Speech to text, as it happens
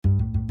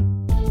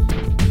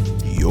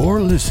You're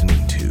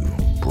listening to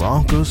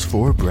Broncos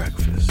for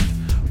Breakfast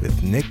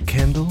with Nick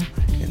Kendall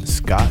and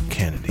Scott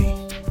Kennedy.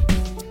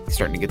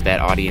 Starting to get that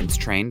audience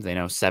trained. They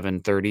know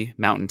 7:30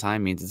 Mountain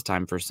Time means it's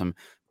time for some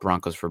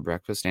Broncos for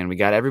Breakfast, and we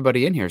got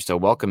everybody in here, so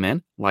welcome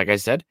in. Like I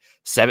said,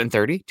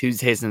 7:30,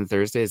 Tuesdays and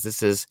Thursdays.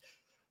 This is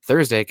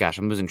Thursday. Gosh,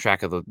 I'm losing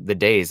track of the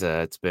days.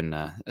 It's been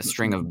a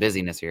string of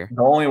busyness here.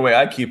 The only way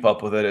I keep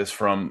up with it is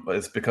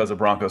because of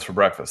Broncos for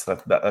Breakfast.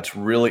 That's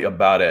really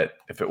about it.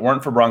 If it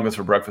weren't for Broncos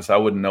for Breakfast, I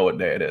wouldn't know what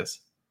day it is.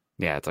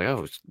 Yeah, it's like,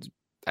 oh,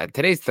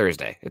 today's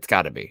Thursday. It's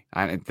got to be.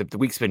 The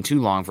week's been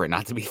too long for it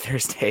not to be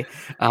Thursday.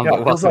 It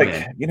feels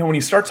like, when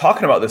you start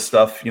talking about this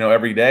stuff,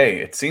 every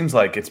day, it seems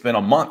like it's been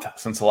a month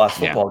since the last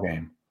football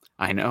game.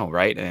 I know,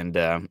 right? And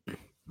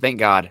thank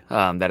God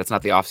that it's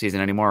not the off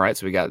season anymore, right?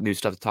 So we got new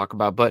stuff to talk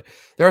about, but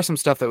there are some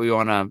stuff that we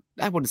want to,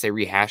 I wouldn't say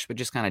rehash, but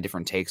just kind of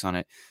different takes on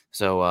it.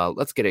 So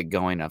let's get it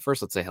going.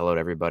 First, let's say hello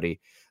to everybody.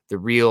 The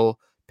real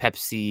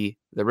Pepe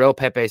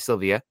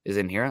Sylvia is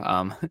in here.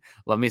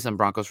 Love me some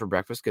Broncos for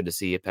Breakfast. Good to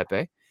see you,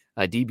 Pepe.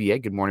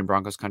 DBA, good morning,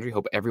 Broncos Country.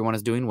 Hope everyone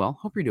is doing well.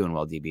 Hope you're doing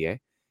well, DBA.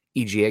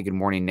 EGA, good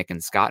morning, Nick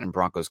and Scott in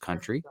Broncos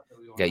Country.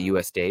 Got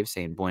US Dave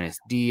saying Buenos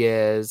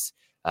Dias.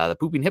 The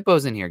Pooping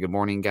Hippo's in here. Good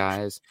morning,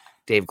 guys.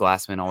 Dave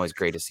Glassman, always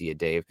great to see you,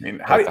 Dave. I mean,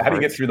 how do you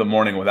get through the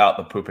morning without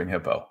the Pooping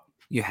Hippo?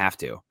 You have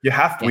to. You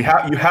have to.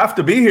 You have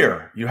to be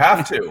here. You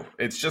have to.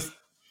 It's just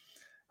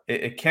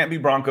it can't be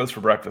Broncos for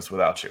Breakfast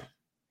without you.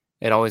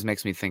 It always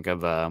makes me think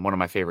of one of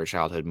my favorite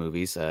childhood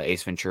movies,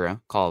 Ace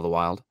Ventura, Call of the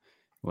Wild.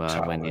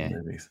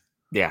 Movies.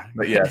 Yeah.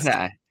 But yes.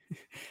 Not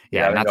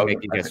to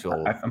make you guys feel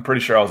old. I'm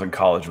pretty sure I was in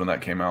college when that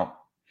came out.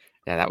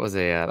 Yeah, that was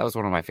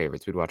one of my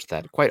favorites. We'd watch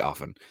that quite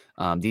often.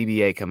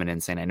 DBA coming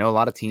in saying, I know a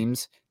lot of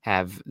teams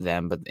have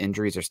them, but the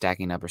injuries are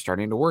stacking up or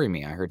starting to worry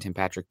me. I heard Tim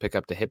Patrick pick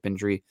up the hip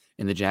injury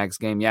in the Jags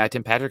game. Yeah,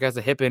 Tim Patrick has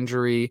a hip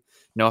injury.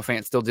 Noah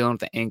Fant still dealing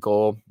with the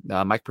ankle.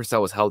 Mike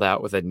Purcell was held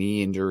out with a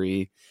knee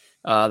injury.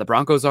 The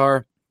Broncos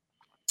are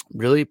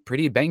really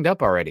pretty banged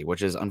up already,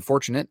 which is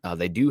unfortunate.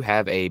 They do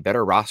have a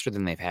better roster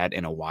than they've had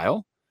in a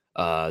while.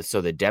 So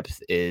the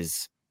depth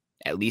is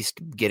at least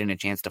getting a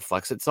chance to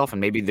flex itself.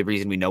 And maybe the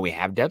reason we know we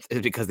have depth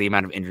is because the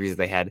amount of injuries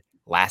they had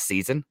last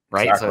season,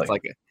 right? Exactly. So it's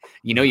like,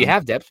 you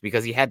have depth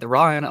because you had to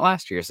rely on it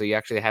last year. So you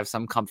actually have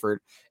some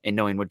comfort in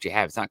knowing what you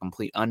have. It's not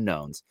complete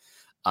unknowns.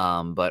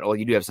 But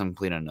you do have some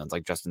complete unknowns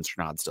like Justin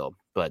Strnad still,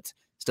 but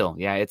still,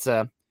 yeah,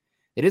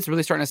 it is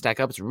really starting to stack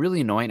up. It's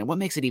really annoying. And what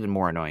makes it even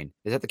more annoying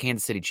is that the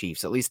Kansas City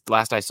Chiefs, at least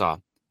last I saw,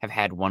 have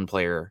had one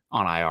player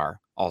on IR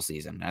all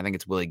season. And I think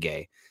it's Willie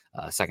Gay,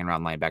 second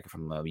round linebacker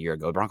from a year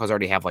ago. Broncos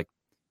already have like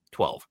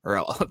 12 or,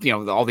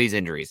 all these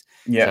injuries.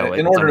 Yeah. So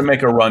in order to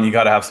make a run, you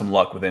got to have some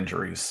luck with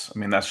injuries. I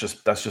mean, that's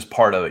just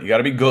part of it. You got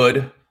to be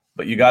good,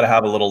 but you got to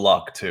have a little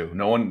luck too.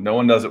 No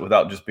one does it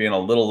without just being a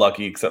little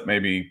lucky, except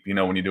maybe,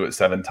 when you do it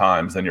 7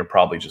 times, then you're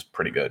probably just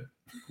pretty good.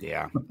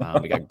 Yeah.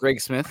 We got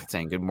Greg Smith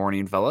saying, good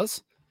morning,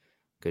 fellas.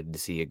 Good to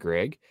see you,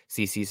 Greg.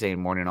 CC saying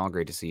morning all.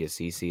 Great to see you,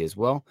 CC, as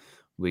well.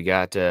 We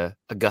got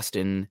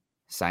Augustin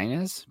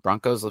Sinez,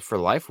 Broncos for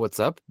life. What's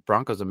up,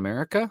 Broncos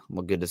America?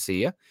 Well, good to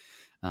see you.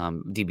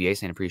 DBA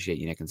saying appreciate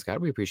you, Nick and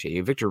Scott. We appreciate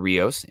you. Victor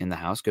Rios in the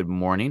house. Good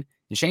morning.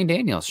 And Shane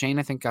Daniels. Shane,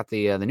 I think, got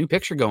the new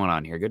picture going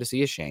on here. Good to see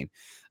you, Shane.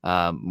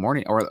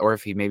 Morning, or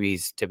if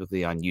he's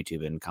typically on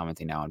YouTube and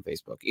commenting now on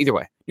Facebook. Either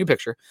way, new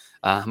picture.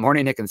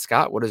 Morning, Nick and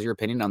Scott. What is your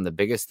opinion on the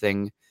biggest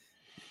thing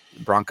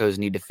Broncos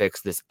need to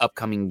fix this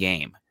upcoming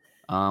game?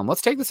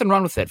 Let's take this and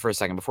run with it for a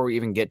second before we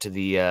even get to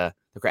the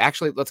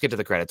actually, let's get to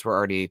the credits. We're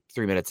already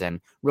 3 minutes in.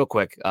 Real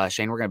quick,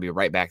 Shane, we're going to be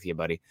right back to you,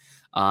 buddy.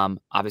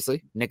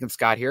 Obviously, Nick and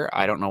Scott here.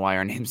 I don't know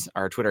why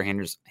our Twitter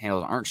handles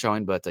aren't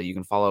showing, but you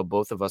can follow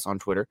both of us on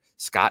Twitter,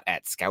 Scott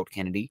at Scout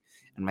Kennedy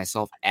and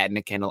myself at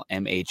Nick Kendall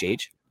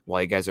MHH.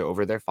 While you guys are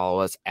over there, follow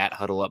us at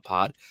Huddle Up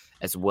Pod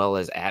as well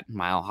as at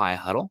Mile High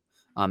Huddle.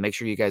 Make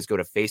sure you guys go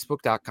to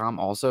facebook.com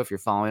also if you're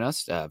following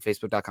us,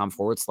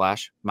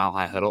 facebook.com/Mile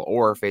High Huddle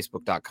or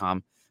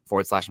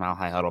facebook.com/Mile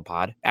High Huddle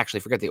Pod. Actually,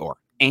 forget the or.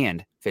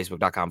 And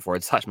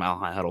facebook.com/Mile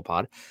High Huddle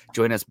Pod.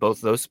 Join us both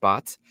those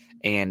spots.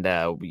 And,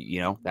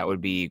 that would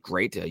be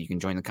great. You can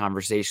join the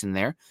conversation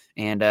there.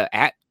 And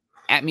at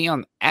me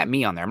on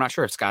there. I'm not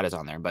sure if Scott is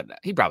on there, but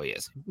he probably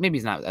is. Maybe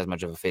he's not as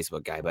much of a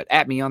Facebook guy, but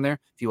at me on there.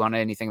 If you want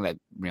anything that,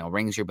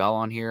 rings your bell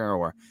on here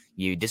or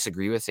you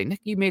disagree with, say,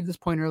 Nick, you made this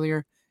point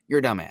earlier. You're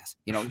a dumbass.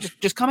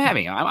 Just come at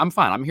me. I'm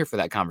fine. I'm here for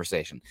that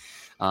conversation.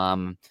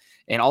 And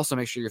also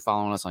make sure you're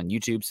following us on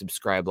YouTube.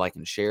 Subscribe, like,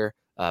 and share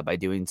by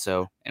doing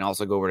so. And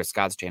also go over to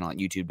Scott's channel at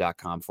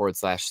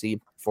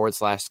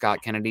youtube.com/C/Scott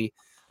Kennedy.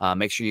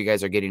 Make sure you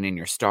guys are getting in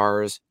your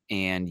stars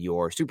and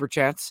your super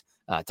chats.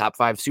 Top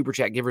 5 super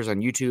chat givers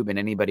on YouTube and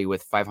anybody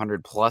with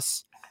 500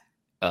 plus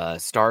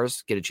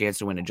stars get a chance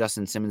to win a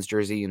Justin Simmons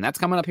jersey. And that's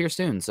coming up here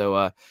soon.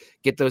 So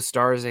get those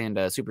stars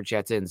and super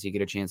chats in so you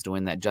get a chance to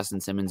win that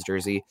Justin Simmons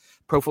jersey.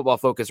 Pro Football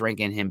Focus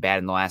ranking him bad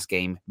in the last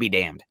game. Be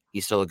damned.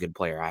 He's still a good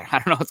player. I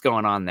don't know what's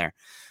going on there.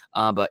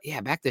 But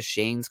yeah, back to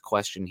Shane's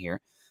question here.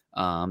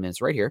 And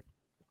it's right here.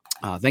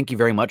 Thank you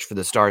very much for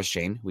the stars,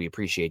 Shane. We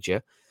appreciate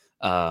you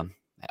a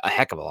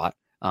heck of a lot.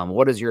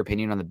 What is your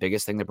opinion on the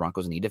biggest thing the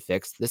Broncos need to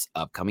fix this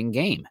upcoming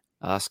game?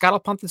 Scott, I'll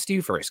pump this to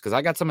you first because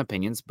I got some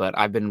opinions, but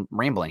I've been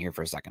rambling here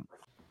for a second.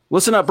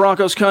 Listen up,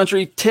 Broncos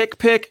country.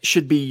 TickPick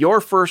should be your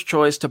first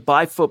choice to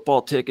buy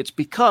football tickets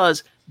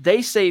because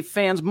they save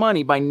fans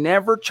money by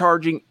never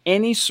charging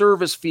any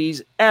service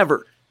fees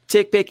ever.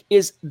 TickPick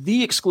is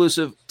the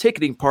exclusive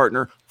ticketing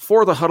partner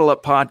for the Huddle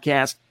Up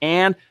podcast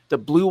and the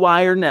Blue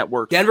Wire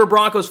Network. Denver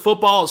Broncos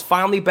football is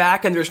finally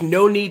back, and there's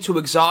no need to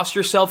exhaust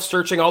yourself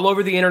searching all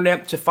over the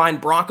internet to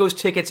find Broncos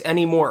tickets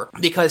anymore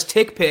because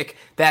TickPick,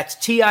 that's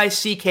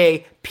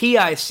TickPick,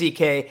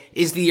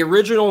 is the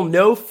original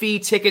no-fee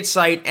ticket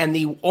site and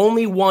the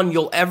only one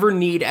you'll ever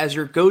need as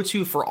your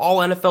go-to for all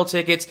NFL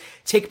tickets.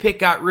 TickPick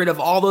got rid of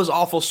all those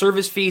awful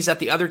service fees that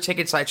the other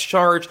ticket sites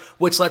charge,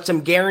 which lets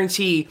them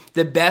guarantee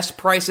the best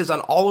prices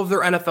on all of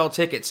their NFL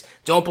tickets.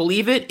 Don't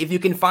believe it? If you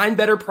can find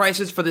better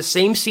prices for the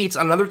same seats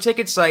on another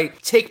ticket site,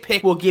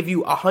 TickPick will give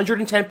you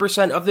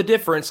 110% of the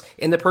difference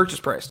in the purchase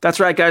price. That's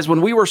right, guys.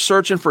 When we were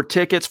searching for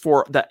tickets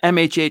for the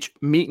MHH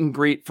meet and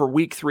greet for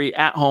Week 3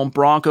 at home,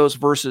 Broncos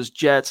versus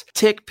Jets,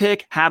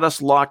 TickPick had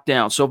us locked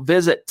down. So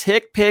visit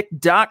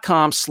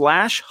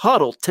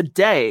tickpick.com/huddle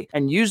today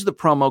and use the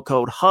promo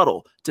code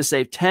HUDDLE to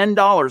save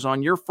 $10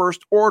 on your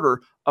first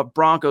order of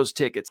Broncos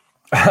tickets.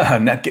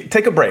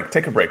 Take a break.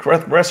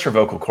 Rest your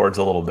vocal cords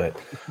a little bit.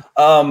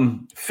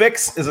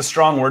 Fix is a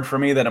strong word for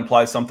me that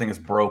implies something is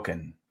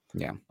broken.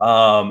 Yeah.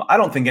 I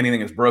don't think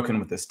anything is broken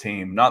with this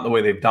team, not the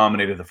way they've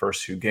dominated the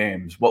first 2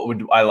 games. What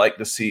would I like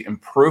to see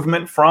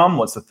improvement from?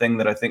 What's the thing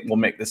that I think will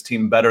make this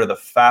team better the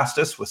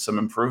fastest with some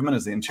improvement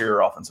is the interior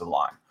offensive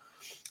line.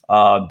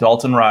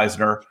 Dalton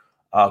Reisner,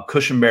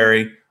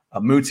 Cushenberry,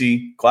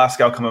 Muti,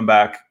 Glasgow coming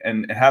back,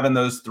 and having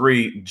those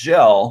 3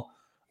 gel,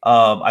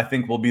 I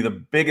think will be the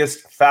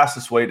biggest,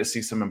 fastest way to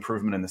see some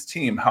improvement in this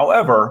team.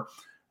 However,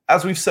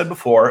 as we've said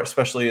before,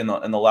 especially in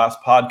the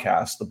last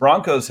podcast, the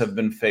Broncos have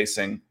been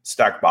facing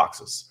stacked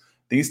boxes.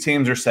 These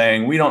teams are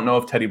saying, we don't know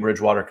if Teddy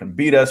Bridgewater can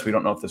beat us. We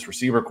don't know if this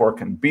receiver core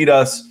can beat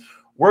us.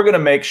 We're going to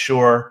make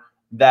sure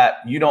that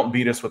you don't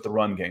beat us with the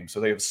run game. So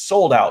they have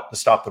sold out to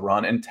stop the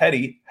run, and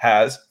Teddy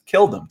has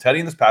killed them. Teddy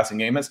in this passing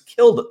game has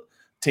killed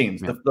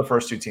teams, the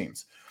first 2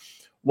 teams.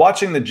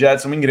 Watching the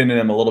Jets, and we can get into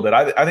them a little bit,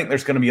 I think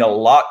there's going to be a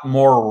lot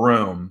more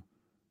room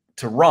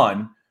to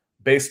run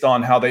based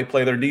on how they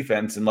play their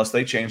defense, unless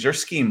they change their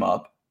scheme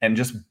up. And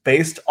just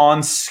based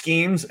on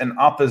schemes and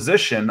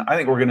opposition, I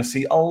think we're going to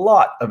see a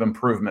lot of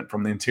improvement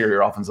from the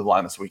interior offensive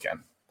line this weekend.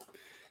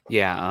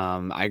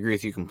 Yeah, I agree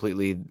with you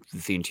completely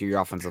with the interior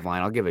offensive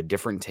line. I'll give a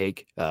different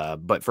take.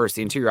 But first,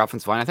 the interior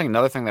offensive line, I think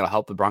another thing that'll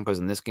help the Broncos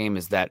in this game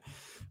is that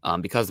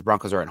because the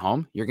Broncos are at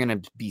home, you're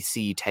going to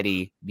see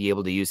Teddy be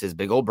able to use his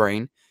big old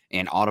brain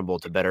and audible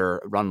to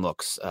better run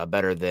looks,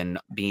 better than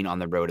being on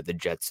the road at the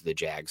Jets to the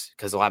Jags,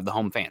 because they'll have the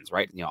home fans,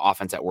 right?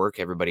 Offense at work,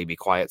 everybody be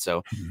quiet.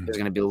 So there's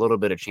going to be a little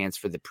bit of chance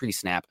for the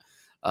pre-snap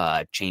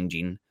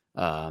changing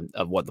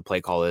of what the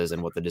play call is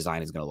and what the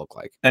design is going to look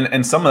like.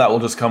 And some of that will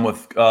just come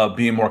with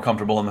being more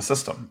comfortable in the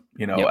system,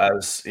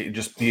 as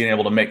just being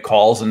able to make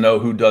calls and know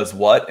who does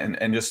what,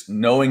 and just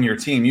knowing your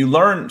team. You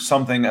learn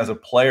something as a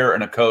player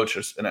and a coach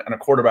and a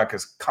quarterback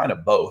is kind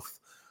of both.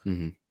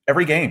 Mm-hmm.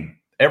 Every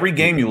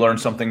game you learn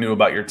something new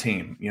about your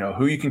team,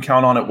 who you can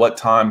count on at what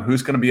time,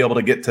 who's going to be able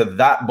to get to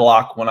that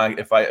block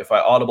if I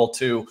audible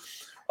to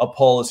a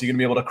pull, is he going to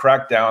be able to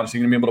crack down? Is he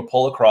going to be able to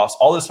pull across?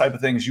 All those type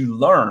of things you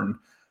learn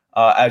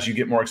as you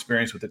get more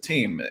experience with the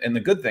team. And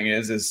the good thing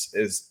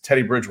is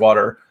Teddy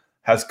Bridgewater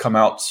has come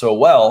out so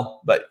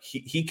well, but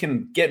he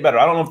can get better.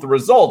 I don't know if the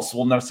results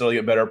will necessarily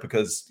get better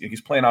because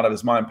he's playing out of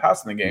his mind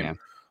passing the game,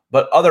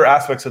 but other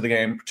aspects of the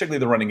game, particularly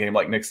the running game,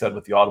 like Nick said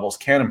with the audibles,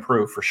 can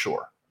improve for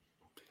sure.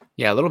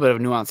 Yeah, a little bit of a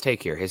nuanced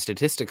take here. His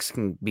statistics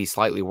can be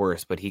slightly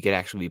worse, but he could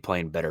actually be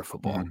playing better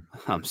football.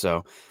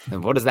 So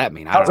what does that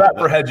mean? How's that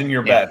for hedging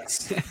your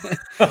bets?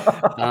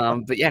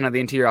 But yeah, no, the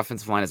interior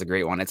offensive line is a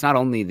great one. It's not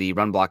only the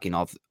run blocking,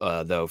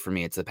 though, for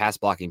me. It's the pass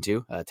blocking,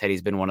 too.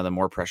 Teddy's been one of the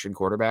more pressured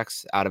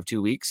quarterbacks out of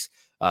 2 weeks.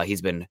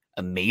 He's been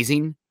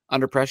amazing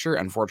under pressure.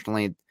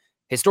 Unfortunately,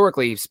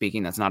 historically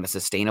speaking, that's not a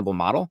sustainable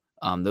model.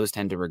 Those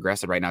tend to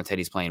regress. Right now,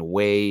 Teddy's playing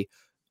way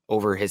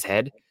over his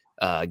head,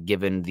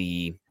 given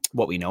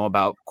what we know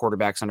about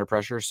quarterbacks under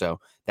pressure. So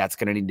that's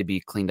going to need to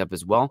be cleaned up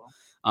as well.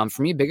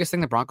 For me, biggest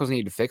thing the Broncos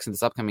need to fix in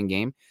this upcoming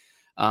game,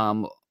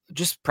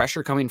 just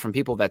pressure coming from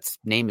people that's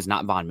name is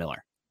not Von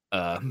Miller.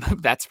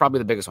 That's probably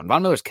the biggest one.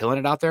 Von Miller's killing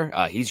it out there.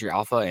 He's your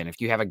alpha. And if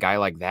you have a guy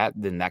like that,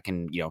 then that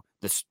can,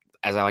 this,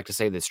 as I like to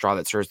say, the straw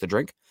that stirs the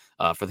drink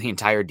for the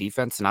entire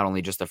defense, not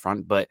only just the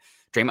front, but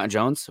Draymond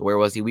Jones, where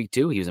was he week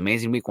 2? He was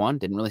amazing week 1.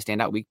 Didn't really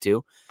stand out week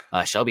 2.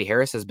 Shelby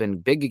Harris has been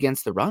big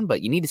against the run,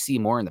 but you need to see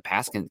more in the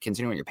pass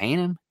considering what you're paying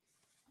him.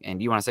 And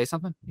do you want to say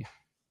something? Yeah.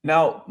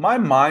 Now, my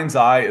mind's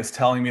eye is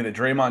telling me that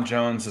Draymond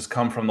Jones has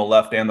come from the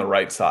left and the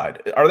right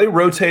side. Are they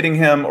rotating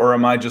him, or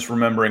am I just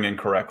remembering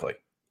incorrectly?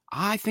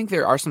 I think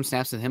there are some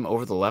snaps with him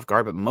over the left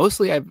guard, but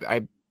mostly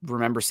I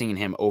remember seeing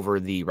him over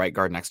the right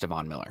guard next to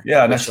Von Miller.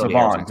 Yeah, next to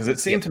Von, because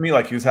it seemed to me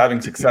like he was having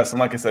success. And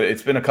like I said,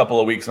 it's been a couple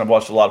of weeks, and I've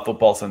watched a lot of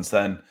football since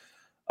then.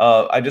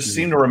 I just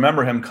seem to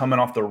remember him coming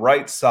off the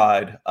right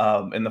side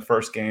in the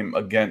first game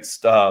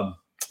against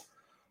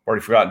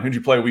already forgotten. Who'd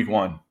you play week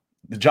 1?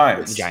 The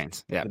Giants. The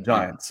Giants. Yeah. The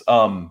Giants.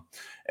 And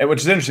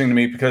which is interesting to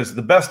me because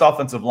the best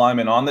offensive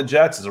lineman on the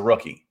Jets is a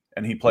rookie,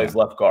 and he plays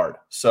left guard.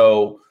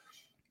 So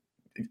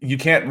you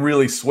can't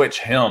really switch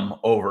him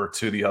over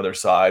to the other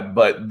side,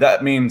 but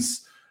that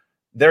means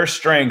their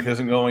strength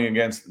isn't going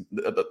against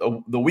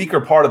the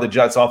weaker part of the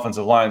Jets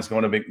offensive line is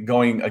going to be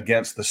going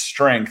against the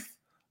strength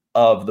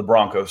of the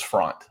Broncos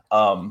front.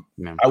 I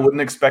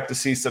wouldn't expect to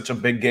see such a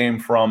big game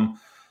from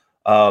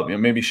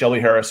maybe Shelby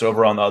Harris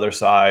over on the other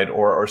side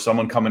or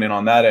someone coming in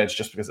on that edge,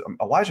 just because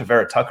Elijah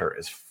Vera Tucker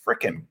is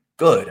freaking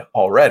good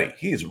already.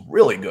 He's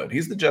really good.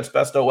 He's the Jets'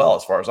 best OL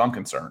as far as I'm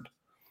concerned.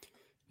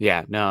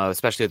 Yeah, no,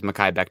 especially with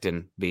Mekhi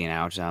Becton being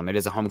out. It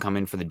is a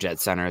homecoming for the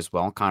Jets center as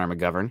well. Connor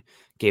McGovern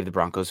gave the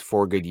Broncos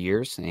 4 good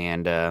years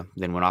and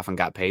then went off and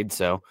got paid.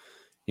 So,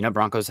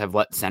 Broncos have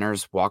let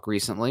centers walk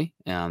recently.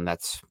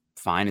 That's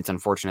fine. It's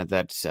unfortunate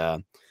that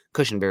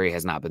Cushenberry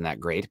has not been that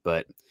great,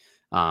 but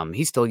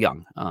he's still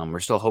young.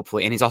 We're still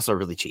hopefully, and he's also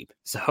really cheap.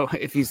 So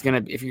if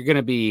you're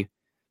gonna be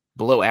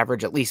below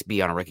average, at least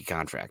be on a rookie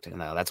contract, and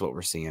that's what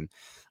we're seeing.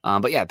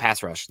 But yeah,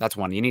 pass rush, that's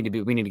one. We need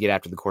to get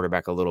after the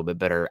quarterback a little bit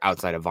better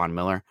outside of Von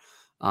Miller.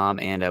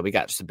 And we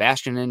got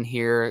Sebastian in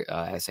here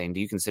saying, do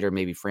you consider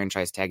maybe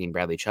franchise tagging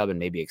Bradley Chubb and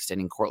maybe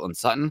extending Cortland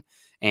Sutton?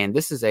 And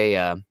this is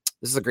a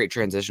great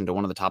transition to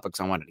one of the topics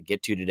I wanted to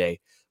get to today,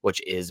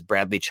 which is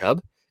Bradley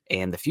Chubb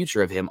and the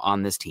future of him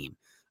on this team.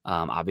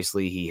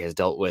 Obviously, he has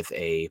dealt with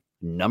a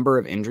number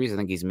of injuries. I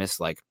think he's missed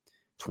like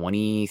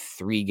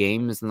 23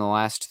 games in the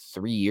last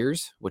 3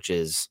 years, which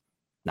is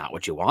not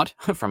what you want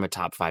from a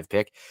top 5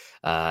 pick.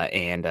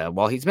 And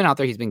while he's been out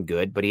there, he's been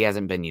good, but he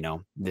hasn't been,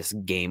 this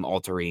game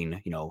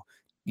altering,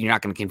 you're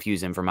not going to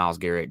confuse him for Myles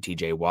Garrett,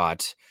 TJ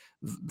Watt,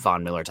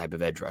 Von Miller type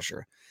of edge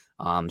rusher.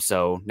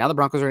 So now the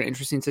Broncos are in an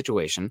interesting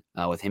situation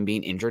with him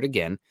being injured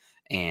again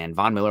and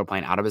Von Miller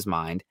playing out of his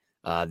mind.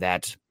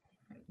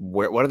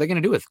 What are they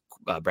going to do with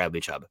Bradley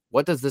Chubb?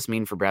 What does this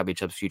mean for Bradley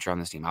Chubb's future on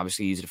this team?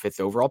 Obviously, he used a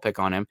 5th overall pick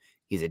on him.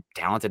 He's a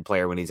talented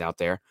player when he's out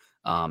there,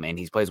 and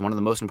he plays one of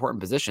the most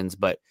important positions.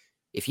 But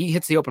if he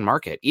hits the open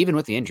market, even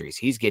with the injuries,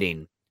 he's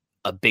getting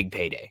a big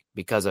payday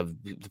because of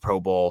the Pro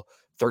Bowl,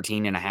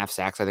 13.5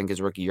 sacks, I think,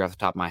 his rookie year off the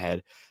top of my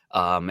head,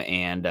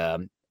 and a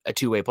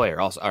two-way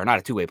player, also, or not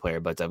a two-way player,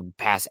 but a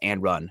pass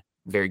and run,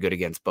 very good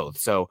against both.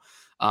 So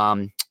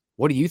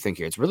what do you think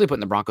here? It's really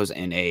putting the Broncos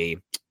in a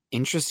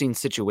interesting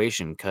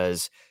situation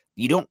because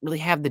you don't really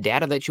have the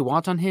data that you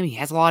want on him. He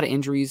has a lot of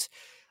injuries,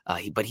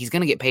 but he's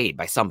going to get paid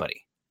by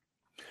somebody.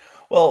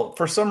 Well,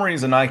 for some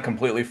reason, I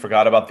completely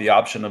forgot about the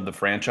option of the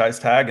franchise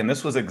tag. And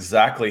this was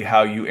exactly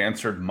how you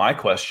answered my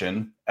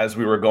question as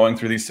we were going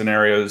through these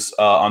scenarios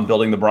on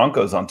building the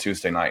Broncos on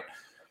Tuesday night.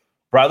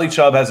 Bradley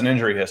Chubb has an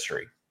injury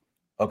history.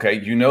 Okay,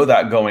 you know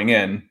that going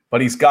in, but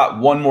he's got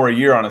 1 more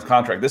year on his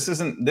contract. This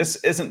isn't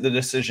the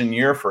decision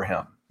year for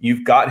him.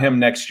 You've got him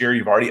next year.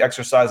 You've already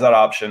exercised that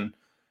option.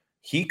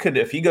 He could,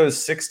 if he goes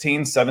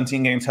 16,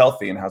 17 games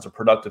healthy and has a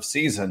productive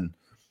season,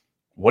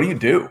 what do you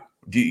do?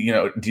 Do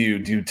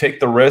you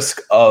take the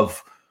risk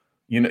of,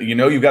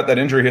 you've got that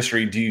injury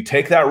history. Do you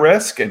take that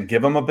risk and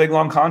give him a big,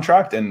 long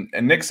contract? And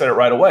Nick said it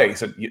right away. He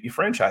said, you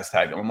franchise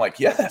tag him. I'm like,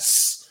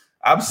 yes,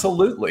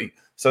 absolutely.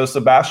 So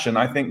Sebastian,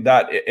 I think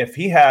that if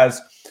he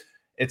has,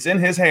 it's in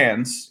his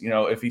hands,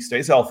 if he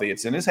stays healthy,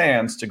 it's in his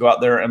hands to go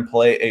out there and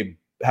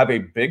have a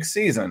big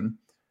season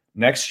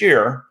next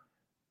year.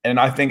 And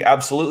I think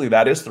absolutely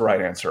that is the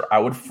right answer. I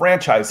would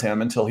franchise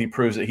him until he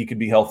proves that he could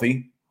be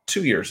healthy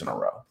 2 years in a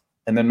row.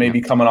 And then maybe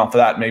coming off of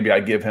that, maybe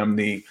I give him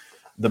the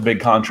big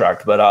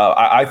contract. But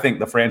I think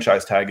the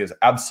franchise tag is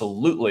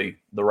absolutely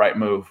the right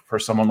move for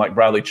someone like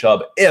Bradley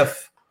Chubb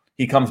if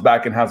he comes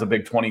back and has a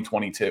big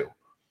 2022.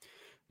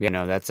 Yeah,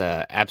 no, that's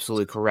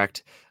absolutely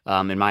correct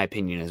in my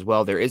opinion as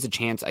well. There is a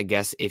chance, I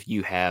guess, if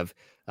you have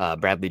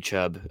Bradley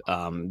Chubb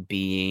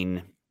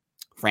being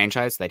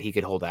franchise that he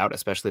could hold out,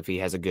 especially if he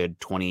has a good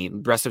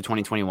rest of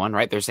 2021,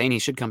 right? They're saying he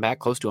should come back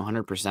close to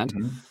 100%.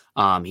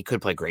 Mm-hmm. He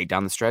could play great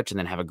down the stretch and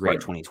then have a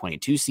great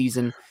 2022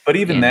 season. But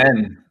even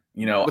then,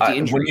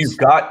 when you've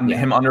got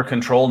him under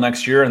control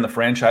next year and the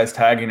franchise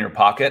tag in your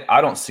pocket, I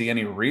don't see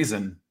any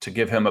reason to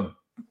give him a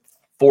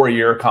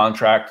 4-year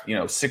contract,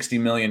 $60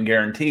 million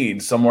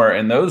guaranteed, somewhere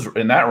in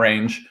that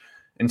range,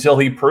 until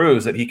he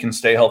proves that he can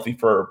stay healthy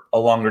for a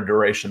longer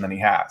duration than he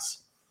has.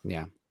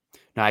 Yeah.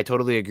 No, I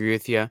totally agree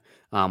with you.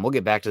 We'll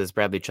get back to this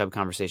Bradley Chubb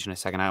conversation in a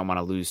second. I don't want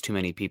to lose too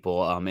many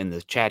people in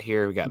the chat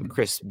here. We got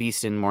Chris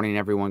Beeston. Morning,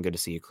 everyone. Good to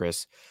see you,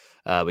 Chris.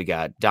 We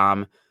got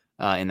Dom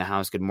in the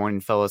house. Good morning,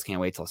 fellas.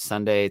 Can't wait till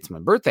Sunday. It's my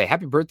birthday.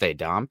 Happy birthday,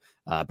 Dom.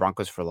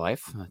 Broncos for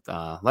life.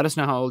 Let us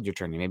know how old you're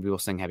turning. Maybe we'll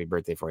sing happy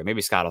birthday for you.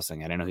 Maybe Scott will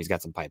sing it. I know he's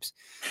got some pipes.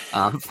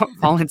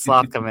 Fallen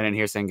Sloth coming in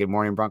here saying good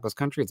morning, Broncos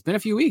country. It's been a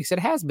few weeks. It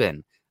has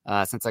been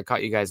since I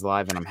caught you guys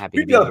live, and I'm happy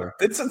to be here.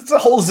 It's a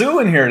whole zoo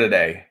in here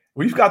today.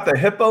 We've got the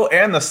hippo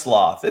and the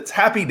sloth. It's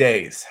happy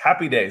days.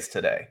 Happy days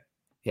today.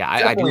 Yeah,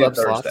 I do love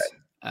sloths.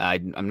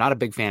 I'm not a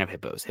big fan of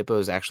hippos.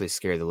 Hippos actually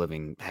scare the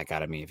living heck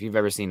out of me. If you've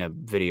ever seen a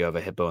video of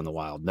a hippo in the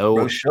wild,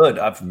 You should.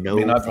 I've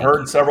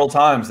heard several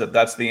times that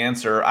that's the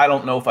answer. I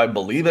don't know if I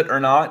believe it or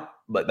not,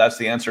 but that's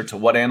the answer to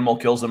what animal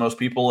kills the most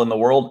people in the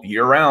world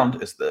year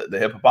round is the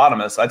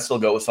hippopotamus. I'd still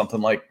go with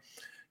something like,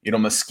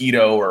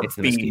 mosquito or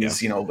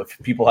bees, if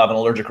people have an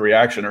allergic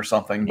reaction or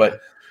something. Yeah.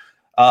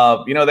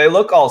 But, they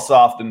look all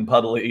soft and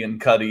puddly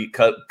and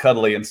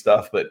cuddly and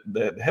stuff, but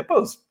the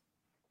hippos,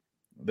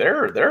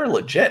 they're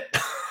legit.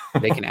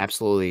 They can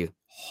absolutely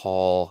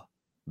haul.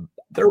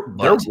 They're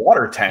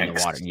water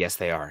tanks. Water. Yes,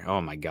 they are.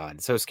 Oh my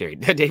God. So scary.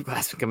 Dave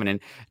Glassman coming in,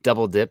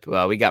 double dip.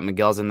 We got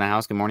Miguel's in the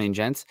house. Good morning,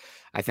 gents.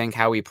 I think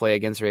how we play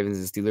against Ravens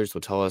and Steelers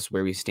will tell us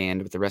where we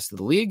stand with the rest of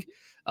the league.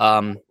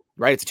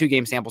 Right. It's a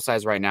 2-game sample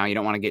size right now. You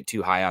don't want to get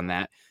too high on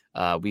that.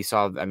 We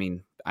saw,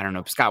 I don't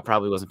know. Scott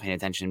probably wasn't paying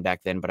attention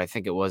back then, but I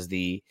think it was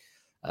the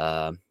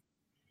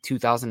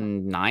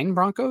 2009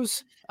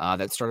 Broncos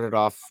that started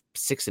off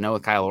 6-0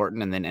 with Kyle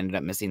Orton and then ended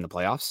up missing the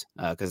playoffs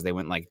because they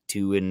went like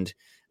 2-8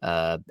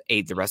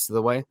 the rest of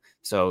the way.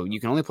 So you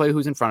can only play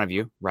who's in front of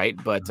you, right?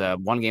 But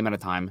one game at a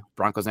time.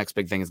 Broncos' next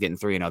big thing is getting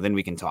 3-0. Then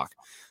we can talk.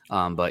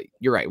 But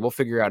you're right. We'll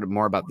figure out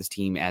more about this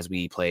team as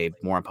we play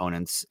more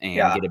opponents and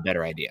get a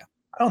better idea.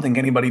 I don't think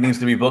anybody needs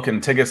to be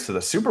booking tickets to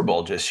the Super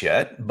Bowl just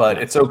yet, but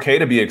it's okay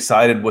to be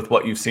excited with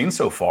what you've seen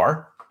so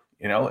far.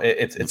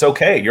 It's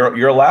okay.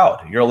 You're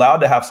allowed. You're allowed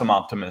to have some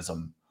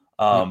optimism.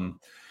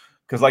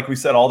 Because like we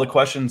said, all the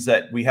questions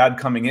that we had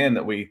coming in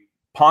that we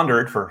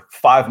pondered for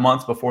 5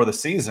 months before the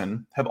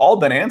season have all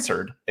been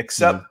answered,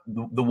 except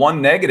the one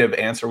negative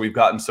answer we've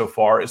gotten so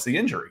far is the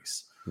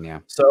injuries. Yeah.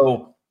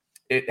 So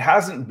it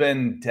hasn't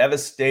been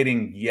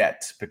devastating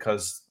yet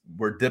because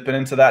we're dipping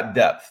into that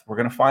depth. We're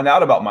going to find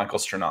out about Michael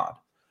Sternad.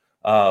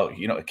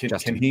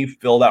 Can he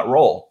fill that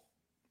role?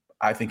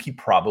 I think he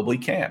probably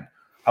can.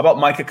 How about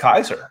Micah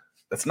Kaiser?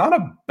 That's not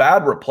a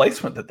bad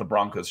replacement that the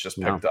Broncos just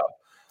picked up.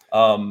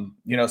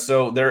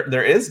 So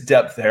there is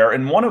depth there.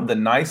 And one of the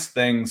nice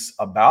things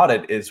about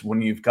it is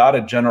when you've got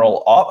a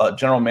general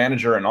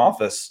manager in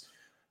office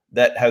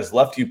that has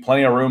left you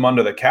plenty of room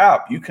under the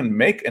cap, you can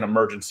make an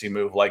emergency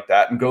move like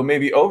that and go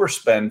maybe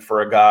overspend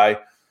for a guy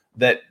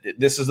that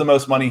this is the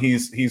most money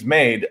he's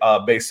made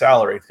base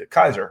salary.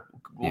 Kaiser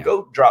will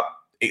go drop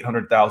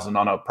 $800,000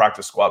 on a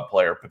practice squad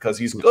player because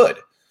he's good.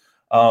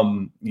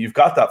 You've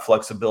got that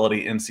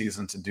flexibility in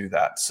season to do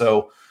that.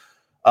 So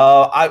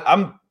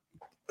I'm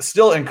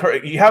still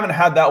encouraged. You haven't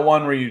had that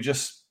one where you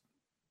just,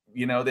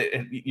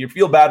 you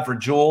feel bad for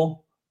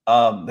Jewel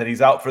that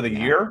he's out for the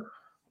year,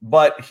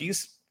 but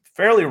he's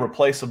fairly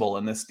replaceable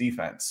in this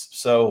defense.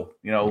 So,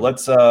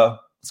 let's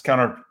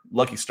count our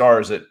lucky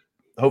stars that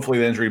hopefully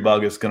the injury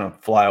bug is going to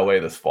fly away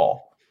this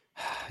fall.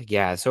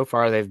 Yeah. So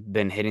far they've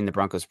been hitting the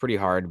Broncos pretty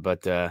hard,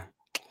 but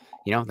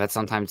that's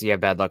sometimes you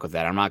have bad luck with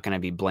that. I'm not going to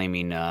be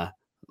blaming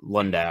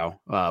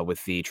Lundau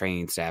with the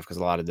training staff because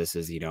a lot of this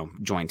is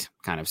joint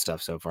kind of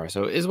stuff so far.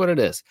 So it is what it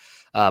is.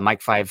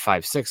 Mike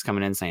 556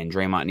 coming in saying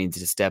Draymond needs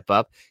to step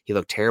up. He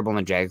looked terrible in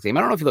the Jags game.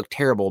 I don't know if he looked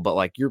terrible, but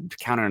like you're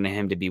counting on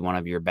him to be one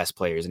of your best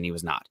players, and he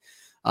was not.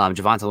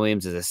 Javonte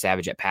Williams is a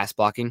savage at pass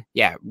blocking.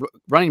 Yeah,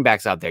 running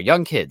backs out there,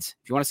 young kids.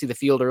 If you want to see the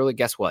field early,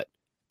 guess what?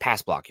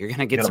 Pass block. You're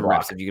gonna get some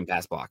reps if you can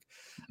pass block.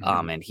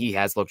 And he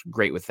has looked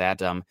great with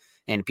that.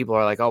 And people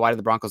are like, oh, why did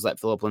the Broncos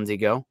let Phillip Lindsay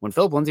go? When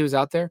Phillip Lindsay was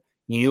out there,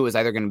 you knew it was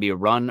either going to be a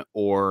run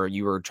or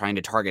you were trying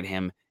to target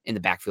him in the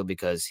backfield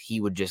because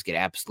he would just get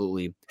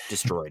absolutely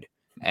destroyed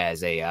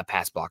as a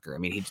pass blocker. I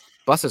mean, he'd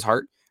bust his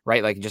heart,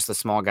 right? Like just a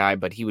small guy,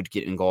 but he would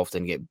get engulfed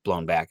and get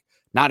blown back.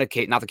 Not the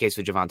case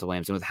with Javonte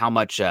Williams. And with how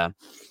much Shermer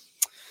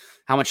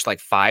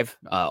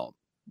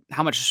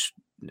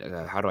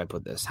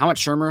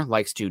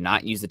likes to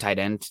not use the tight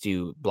end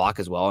to block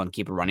as well and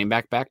keep a running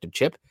back to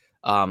chip.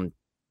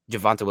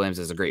 Javonte Williams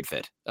is a great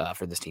fit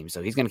for this team.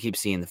 So he's going to keep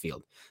seeing the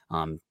field.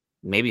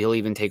 Maybe he'll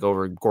even take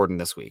over Gordon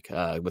this week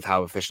with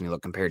how efficient he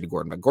looked compared to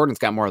Gordon. But Gordon's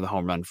got more of the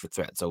home run for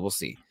threat, so we'll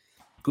see.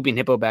 Goopy and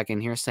Hippo back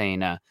in here saying,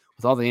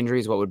 with all the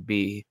injuries, what would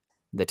be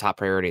the top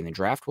priority in the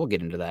draft? We'll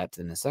get into that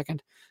in a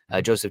second.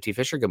 Joseph T.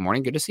 Fisher, good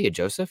morning. Good to see you,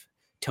 Joseph.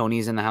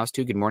 Tony's in the house,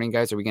 too. Good morning,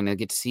 guys. Are we going to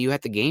get to see you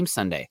at the game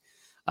Sunday?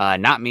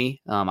 Not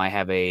me. I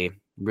have a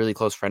really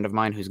close friend of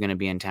mine who's going to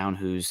be in town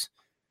who's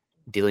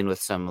dealing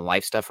with some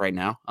life stuff right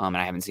now, and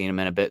I haven't seen him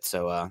in a bit,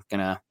 so going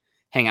to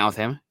hang out with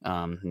him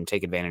and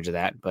take advantage of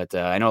that. But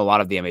I know a lot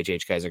of the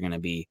MHH guys are going to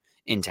be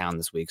in town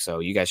this week, so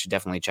you guys should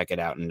definitely check it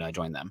out and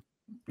join them.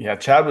 Yeah,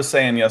 Chad was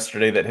saying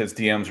yesterday that his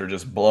DMs are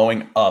just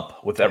blowing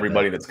up with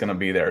everybody that's going to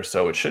be there,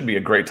 so it should be a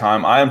great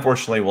time. I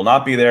unfortunately will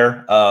not be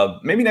there.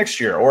 Maybe next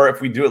year, or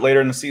if we do it later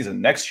in the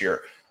season, next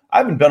year. I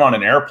haven't been on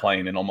an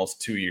airplane in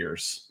almost 2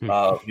 years,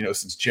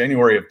 since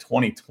January of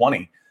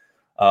 2020,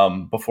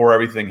 before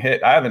everything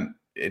hit. I haven't.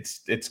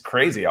 It's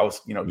crazy. I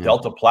was,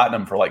 Delta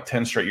Platinum for like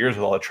 10 straight years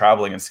with all the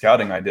traveling and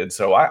scouting I did.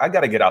 So I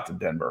got to get out to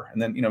Denver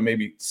and then,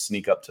 maybe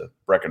sneak up to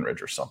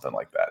Breckenridge or something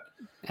like that.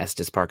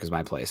 Estes Park is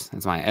my place.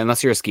 That's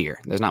unless you're a skier.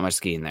 There's not much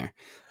skiing there,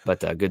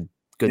 but good.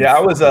 Yeah,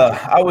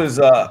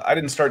 I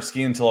didn't start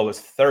skiing until I was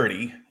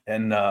 30.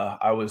 and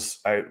I was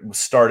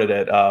started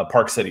at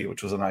Park City,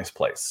 which was a nice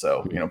place.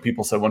 So,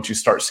 people said once you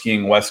start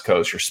skiing West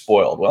Coast, you're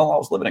spoiled. Well, I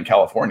was living in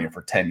California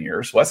for 10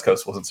 years. West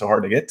Coast wasn't so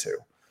hard to get to.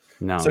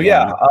 No. So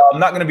I'm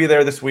not going to be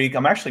there this week.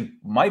 I'm actually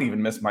might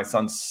even miss my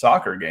son's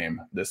soccer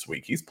game this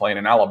week. He's playing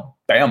in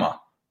Alabama.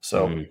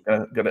 So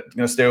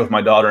gonna stay with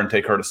my daughter and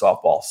take her to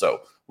softball.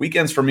 So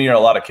weekends for me are a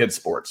lot of kids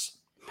sports.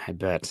 I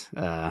bet.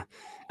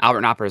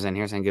 Albert Knopper's in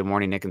here saying good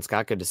morning, Nick and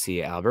Scott. Good to see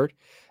you, Albert.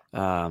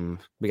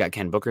 We got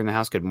Ken Booker in the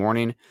house. Good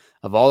morning.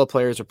 Of all the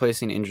players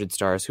replacing injured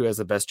stars, who has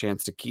the best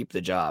chance to keep the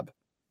job?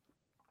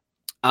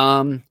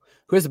 Who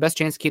has the best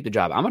chance to keep the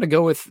job? I'm going to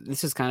go with,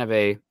 this is kind of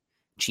a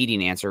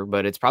cheating answer,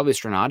 but it's probably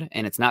Stranad,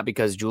 and it's not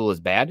because Jewell is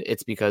bad.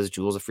 It's because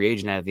Jewell's a free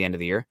agent at the end of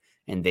the year,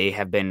 and they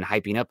have been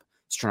hyping up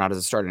Stranad as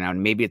a starter now.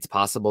 And maybe it's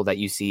possible that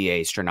you see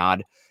a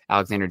Stranad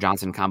Alexander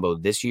Johnson combo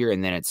this year,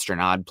 and then it's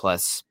Stranad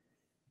plus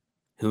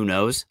who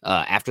knows.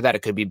 After that,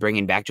 it could be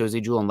bringing back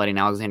Josie Jewell and letting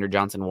Alexander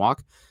Johnson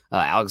walk.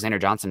 Alexander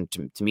Johnson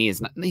to me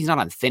he's not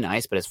on thin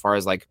ice, but as far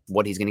as like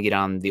what he's going to get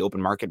on the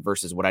open market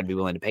versus what I'd be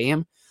willing to pay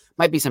him,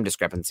 might be some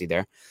discrepancy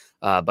there.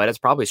 But it's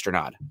probably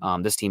Stranad.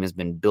 This team has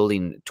been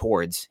building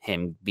towards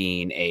him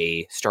being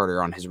a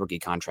starter on his rookie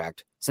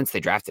contract since they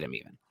drafted him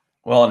even.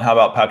 Well, and how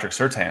about Patrick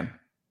Surtain?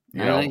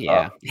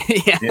 Yeah.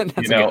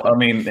 I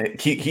mean,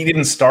 he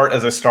didn't start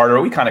as a starter.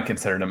 We kind of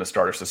considered him a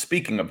starter. So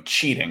speaking of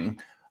cheating,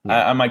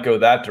 I might go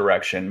that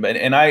direction. But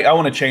I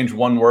want to change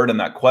one word in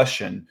that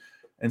question.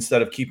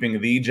 Instead of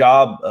keeping the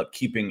job,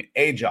 keeping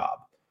a job.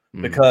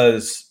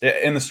 Because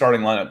in the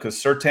starting lineup,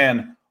 because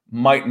Surtain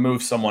might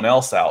move someone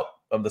else out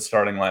of the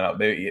starting lineup.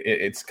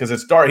 It's because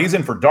it's Darby. He's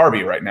in for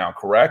Darby right now,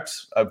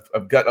 correct?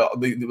 I've got all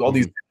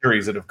these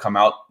injuries that have come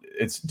out.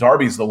 It's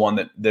Darby's the one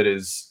that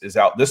is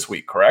out this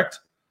week, correct?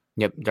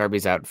 Yep,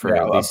 Darby's out for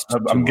at least.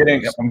 I'm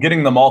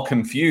getting them all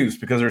confused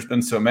because there's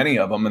been so many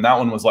of them, and that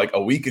one was like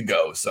a week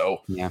ago.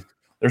 So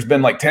there's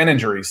been like 10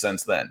 injuries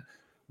since then.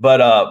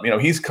 But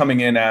he's coming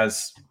in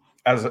as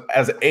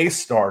a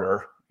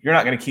starter. You're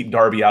not going to keep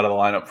Darby out of the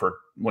lineup for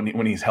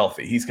when he's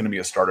healthy. He's going to be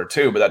a starter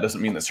too, but that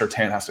doesn't mean that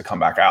Surtain has to come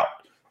back out.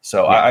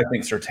 So I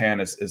think Surtain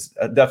is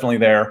definitely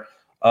there.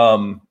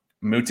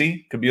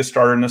 Muti could be a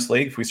starter in this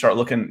league. If we start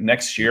looking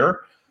next year,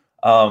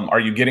 are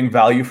you getting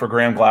value for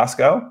Graham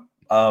Glasgow?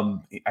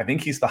 I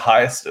think he's the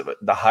highest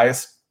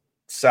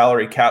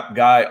salary cap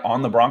guy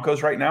on the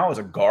Broncos right now as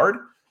a guard.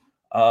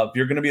 If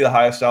you're going to be the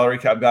highest salary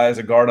cap guy as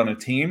a guard on a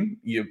team,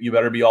 you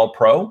better be all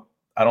pro.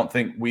 I don't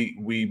think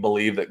we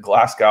believe that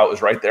Glasgow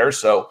is right there.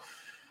 So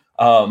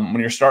when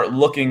you start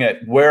looking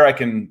at where I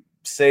can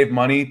save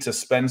money to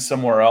spend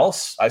somewhere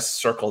else, I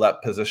circle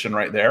that position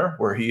right there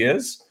where he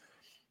is.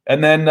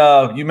 And then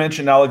you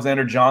mentioned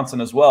Alexander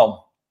Johnson as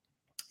well.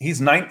 He's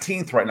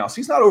 19th right now, so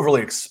he's not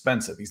overly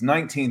expensive. He's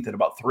 19th at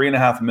about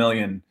 $3.5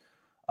 million.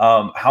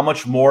 How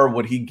much more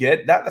would he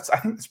get? I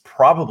think that's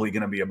probably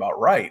going to be about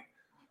right.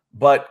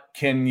 But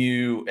can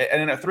you?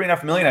 And at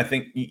 $3.5 million, I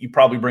think you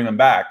probably bring him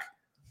back.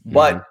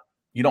 But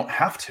you don't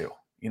have to.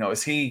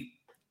 Is he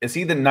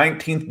the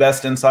 19th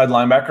best inside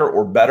linebacker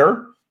or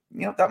better?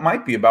 That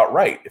might be about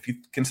right. If you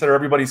consider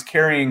everybody's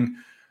carrying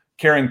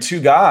two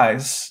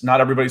guys,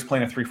 not everybody's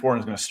playing a 3-4 and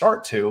is going to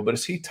start two, but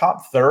is he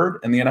top third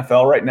in the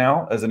NFL right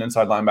now as an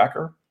inside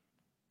linebacker?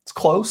 It's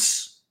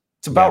close.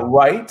 It's about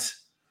right.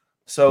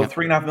 So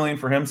 $3.5 million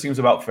for him seems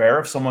about fair.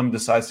 If someone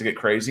decides to get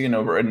crazy and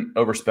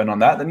overspend on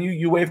that, then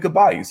you wave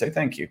goodbye. You say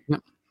thank you.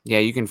 Yeah,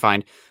 you can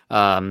find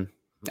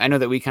I know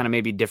that we kind of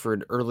maybe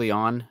differed early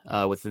on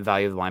with the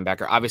value of the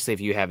linebacker. Obviously, if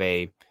you have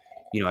a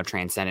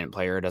transcendent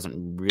player, it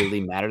doesn't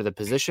really matter the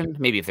position.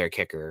 Maybe if they're a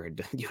kicker,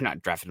 you're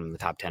not drafting them in the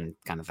top 10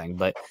 kind of thing.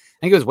 But I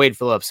think it was Wade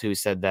Phillips who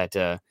said that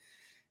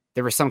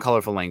there was some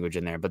colorful language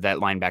in there, but that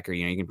linebacker,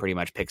 you can pretty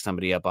much pick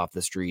somebody up off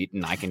the street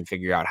and I can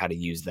figure out how to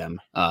use them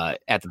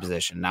at the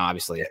position. Now,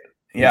 obviously.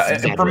 Yeah,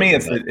 and for me,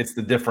 it's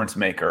the difference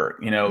maker.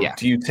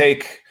 Do you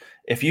take –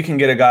 if you can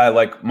get a guy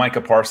like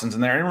Micah Parsons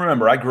in there, and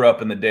remember, I grew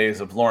up in the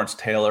days of Lawrence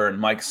Taylor and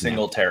Mike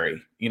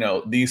Singletary,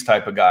 these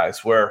type of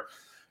guys where,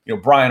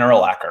 Brian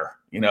Urlacher,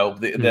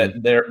 that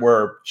there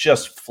were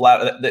just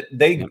flat, that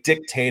they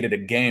dictated a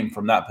game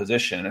from that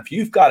position. And if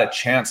you've got a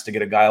chance to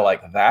get a guy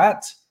like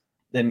that,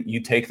 then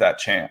you take that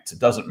chance. It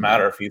doesn't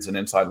matter if he's an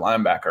inside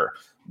linebacker.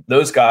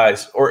 Those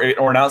guys, or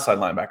an outside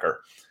linebacker,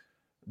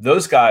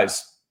 those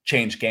guys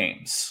change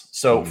games.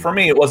 So for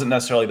me, it wasn't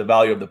necessarily the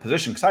value of the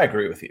position, because I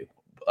agree with you.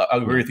 I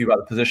agree with you about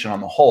the position on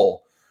the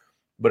whole.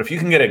 But if you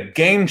can get a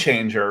game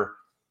changer,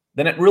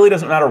 then it really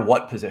doesn't matter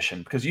what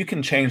position, because you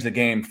can change the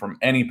game from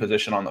any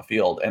position on the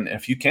field. And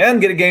if you can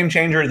get a game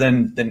changer,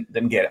 then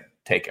get him,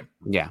 take him.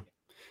 Yeah.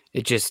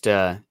 It just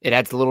it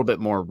adds a little bit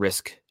more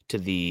risk to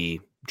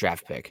the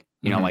draft pick.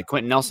 Like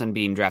Quentin Nelson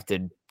being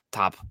drafted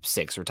top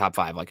 6 or top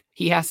 5, like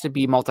he has to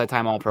be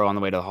multi-time All-Pro on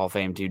the way to the Hall of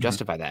Fame to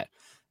justify that.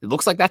 It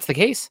looks like that's the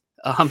case.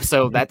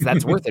 So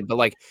that's worth it. But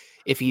like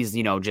if he's,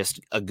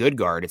 just a good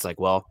guard, it's like,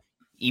 well,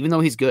 even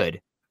though he's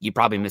good, you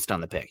probably missed on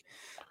the pick.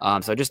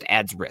 So it just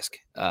adds risk.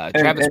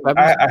 Travis,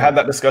 I had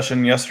that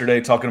discussion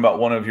yesterday talking about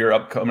one of your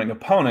upcoming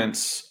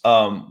opponents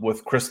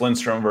with Chris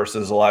Lindstrom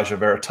versus Elijah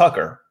Vera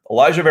Tucker.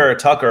 Elijah Vera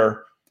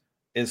Tucker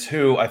is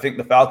who I think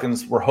the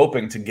Falcons were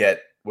hoping to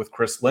get with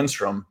Chris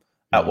Lindstrom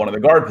at one of the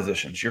guard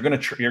positions. You're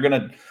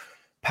gonna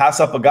pass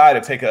up a guy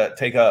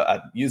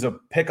to use a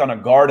pick on a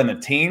guard in the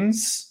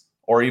teens,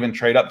 or even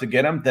trade up to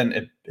get him.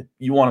 Then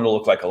you want him to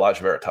look like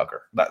Elijah Vera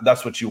Tucker.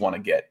 That's what you want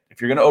to get. If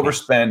you're going to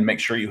overspend,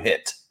 make sure you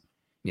hit.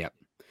 Yep,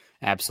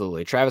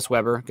 absolutely. Travis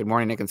Weber. Good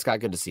morning, Nick and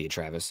Scott. Good to see you,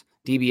 Travis.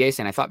 DBA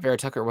saying I thought Vera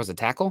Tucker was a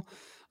tackle.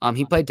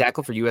 He played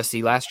tackle for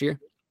USC last year.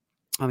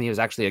 He was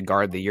actually a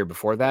guard the year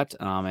before that,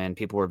 and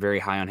people were very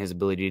high on his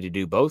ability to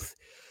do both.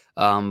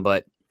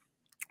 But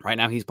right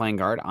now he's playing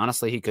guard.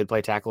 Honestly, he could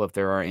play tackle if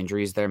there are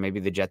injuries there. Maybe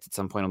the Jets at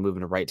some point will move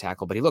him to right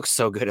tackle, but he looks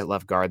so good at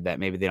left guard that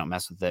maybe they don't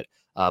mess with it.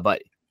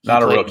 But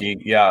not a rookie.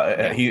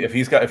 Yeah. If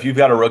you've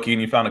got a rookie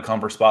and you found a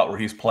comfort spot where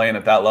he's playing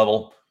at that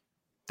level,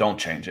 don't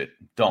change it.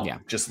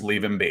 Just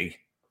leave him be.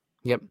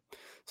 Yep.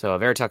 So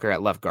Vera Tucker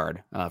at left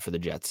guard for the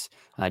Jets.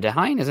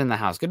 DeHine is in the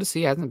house. Good to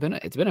see you.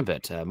 It's been a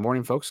bit.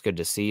 Morning, folks. Good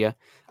to see you.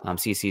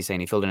 CC saying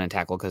he filled in a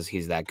tackle because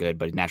he's that good,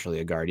 but he's naturally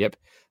a guard. Yep.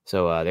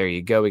 So there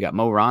you go. We got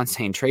Mo Ron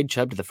saying trade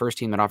Chubb to the first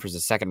team that offers a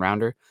second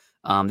rounder.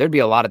 There'd be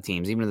a lot of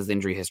teams, even with his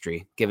injury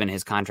history, given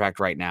his contract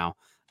right now,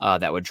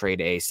 that would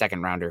trade a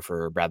second rounder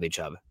for Bradley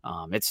Chubb.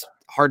 It's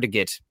hard to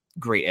get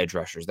great edge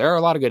rushers. There are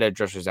a lot of good edge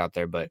rushers out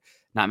there, but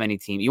not many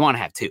teams. You want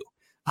to have two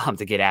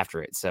to get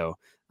after it. So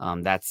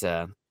that's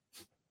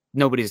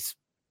Broncos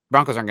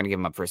aren't going to give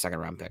him up for a second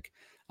round pick.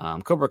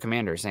 Cobra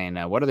Commander saying,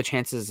 what are the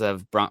chances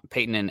of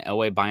Peyton and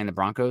Elway buying the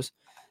Broncos?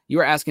 You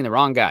are asking the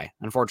wrong guy,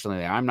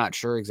 unfortunately. I'm not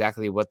sure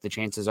exactly what the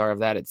chances are of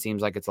that. It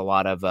seems like it's a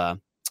lot of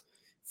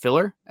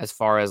filler as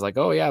far as like,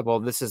 oh yeah,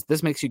 well,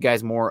 this makes you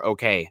guys more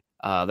okay.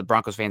 The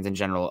Broncos fans in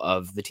general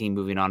of the team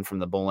moving on from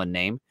the Bolin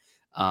name.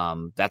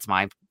 That's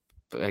my,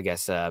 I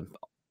guess,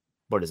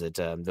 what is it?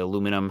 The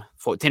aluminum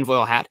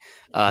tinfoil hat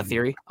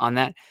theory on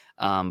that.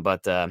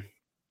 But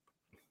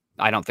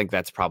I don't think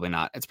it's probably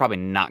not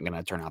going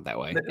to turn out that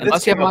way.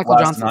 Unless you have Michael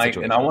Johnson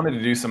situation. And I wanted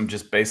to do some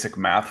just basic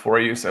math for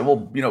you. Say,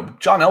 well,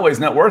 John Elway's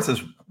net worth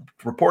is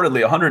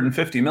reportedly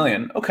 $150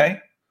 million. Okay.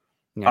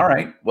 Yeah. All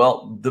right.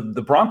 Well, the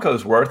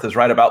Broncos' worth is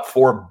right about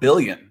 $4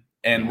 billion.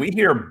 And we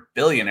hear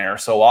billionaire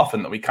so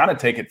often that we kind of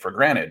take it for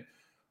granted.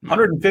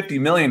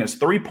 $150 million is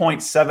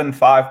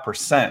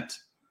 3.75%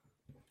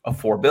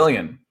 of $4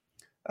 billion.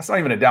 That's not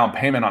even a down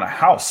payment on a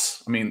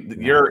house. I mean,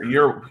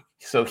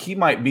 so he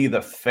might be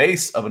the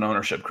face of an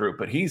ownership group,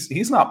 but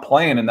he's not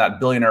playing in that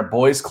billionaire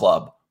boys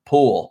club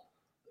pool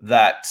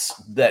that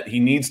he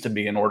needs to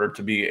be in order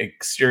to be a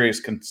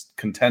serious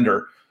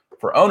contender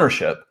for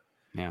ownership.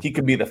 Yeah. He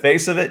could be the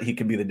face of it. He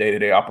could be the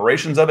day-to-day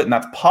operations of it, and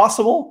that's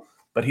possible,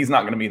 but he's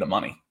not going to be the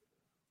money.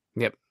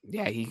 Yep.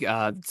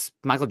 Yeah, it's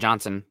Michael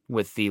Johnson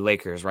with the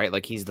Lakers, right?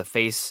 Like he's the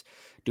face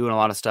doing a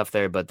lot of stuff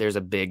there, but there's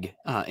a big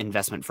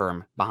investment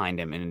firm behind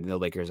him in the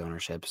Lakers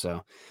ownership.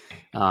 So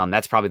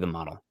that's probably the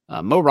model.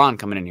 Mo Ron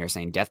coming in here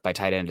saying death by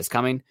tight end is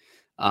coming.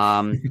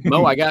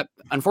 Mo, I got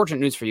unfortunate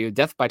news for you.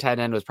 Death by tight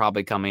end was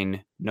probably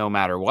coming no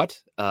matter what,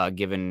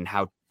 given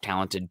how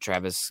talented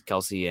Travis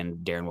Kelce and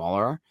Darren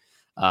Waller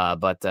are.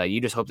 But you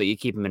just hope that you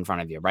keep them in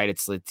front of you, right?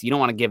 It's you don't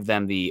want to give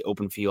them the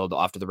open field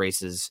off to the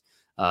races,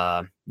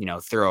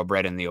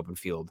 thoroughbred in the open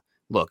field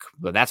look,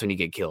 but that's when you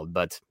get killed.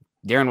 But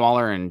Darren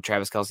Waller and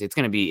Travis Kelce, it's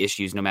going to be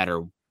issues no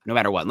matter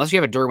what, unless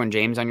you have a Derwin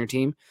James on your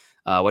team,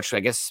 which I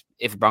guess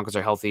if the Broncos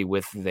are healthy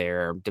with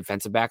their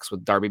defensive backs,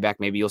 with Darby back,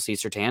 maybe you'll see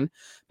Surtain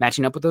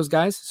matching up with those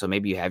guys. So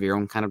maybe you have your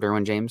own kind of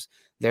Derwin James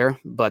there,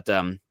 but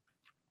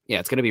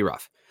it's going to be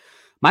rough.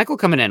 Michael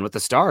coming in with the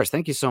stars.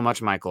 Thank you so much,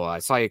 Michael. I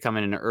saw you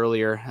coming in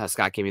earlier.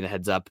 Scott gave me the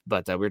heads up,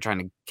 but we were trying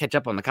to catch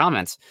up on the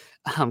comments.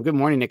 Good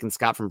morning, Nick and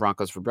Scott from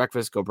Broncos for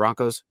Breakfast. Go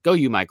Broncos. Go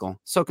you, Michael.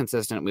 So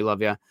consistent. We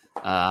love you.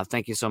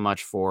 Thank you so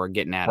much for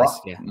getting at us.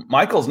 Yeah.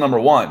 Michael's number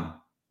one.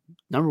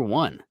 Number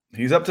one.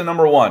 He's up to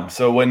number one.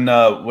 So when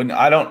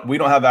we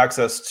don't have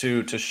access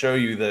to show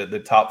you the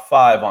top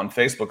five on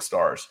Facebook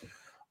stars,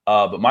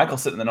 but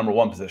Michael's sitting in the number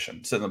one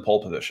position, sitting in the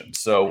pole position.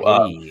 So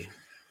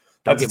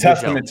that's a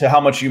testament to how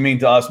much you mean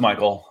to us,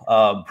 Michael.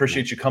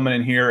 Appreciate you coming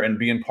in here and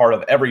being part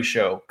of every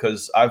show,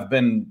 because I've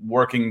been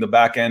working the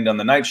back end on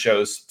the night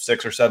shows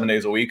 6 or 7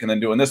 days a week and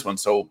then doing this one.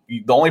 So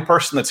the only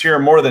person that's here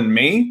more than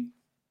me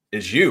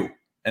is you.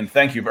 And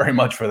thank you very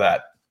much for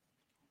that.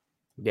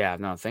 Yeah,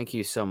 no, thank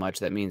you so much.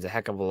 That means a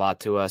heck of a lot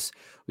to us.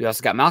 We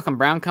also got Malcolm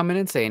Brown coming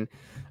in saying,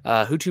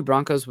 who two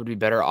Broncos would be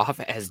better off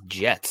as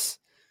Jets?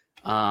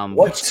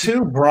 What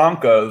two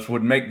Broncos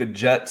would make the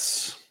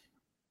Jets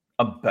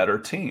a better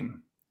team?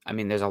 I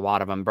mean, there's a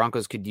lot of them.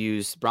 Broncos could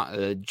use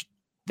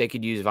they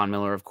could use Von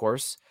Miller, of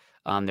course.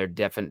 Their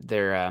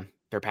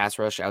pass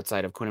rush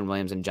outside of Quinnen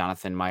Williams and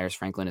Jonathan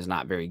Myers-Franklin is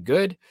not very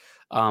good.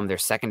 Their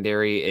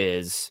secondary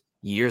is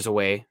years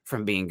away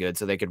from being good,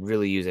 so they could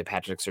really use a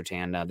Patrick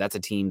Surtain. That's a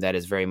team that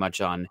is very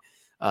much on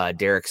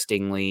Derek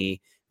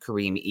Stingley,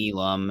 Kareem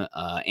Elam,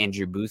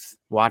 Andrew Booth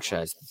watch.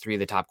 Three of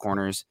the top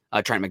corners.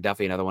 Trent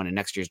McDuffie, another one in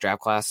next year's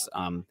draft class.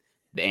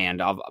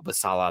 And with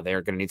Salah,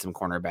 they're going to need some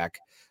cornerback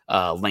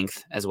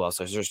length as well.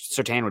 So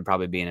Surtain would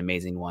probably be an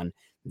amazing one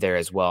there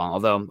as well.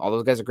 Although all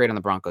those guys are great on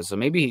the Broncos. So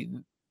maybe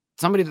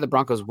somebody that the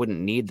Broncos wouldn't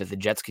need that the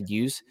Jets could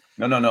use.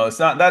 No. It's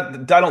not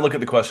that. I don't look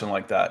at the question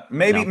like that.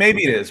 Maybe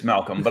it is,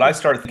 Malcolm. But I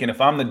start thinking if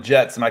I'm the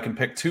Jets and I can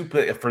pick two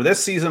for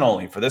this season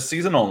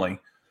only,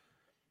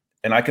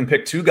 and I can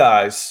pick two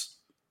guys,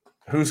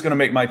 who's going to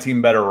make my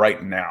team better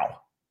right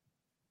now?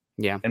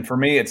 Yeah. And for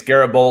me, it's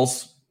Garrett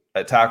Bowles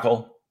at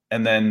tackle.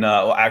 And then,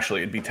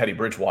 actually, it'd be Teddy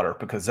Bridgewater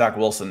because Zach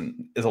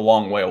Wilson is a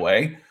long way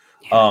away.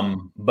 Yeah.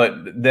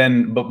 But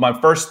my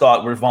first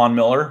thought was Von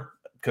Miller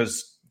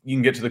because you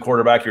can get to the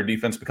quarterback, your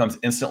defense becomes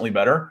instantly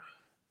better,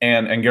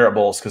 and Garrett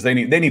Bowles because they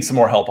need some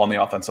more help on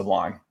the offensive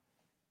line.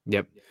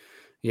 Yep.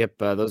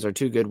 Those are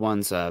two good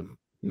ones.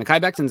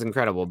 Mekhi Becton's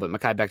incredible, but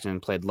Mekhi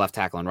Becton played left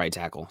tackle and right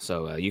tackle,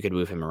 so you could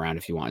move him around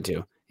if you wanted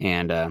to.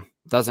 And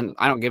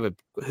I don't give a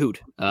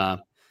hoot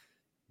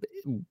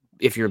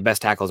if your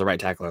best tackle is a right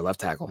tackle or left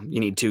tackle. You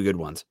need two good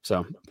ones.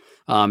 So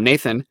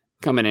Nathan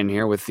coming in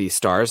here with the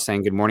stars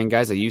saying, "Good morning,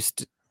 guys. I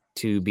used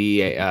to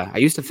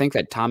think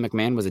that Tom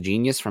McMahon was a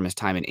genius from his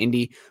time in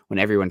Indy when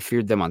everyone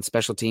feared them on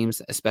special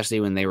teams, especially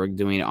when they were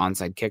doing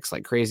onside kicks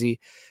like crazy.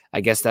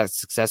 I guess that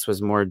success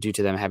was more due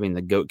to them having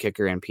the GOAT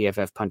kicker and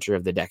PFF puncher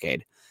of the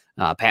decade,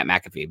 Pat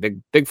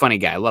McAfee. Big funny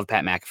guy. I love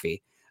Pat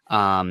McAfee."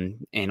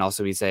 And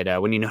also he said,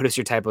 when you notice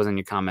your typos in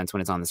your comments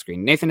when it's on the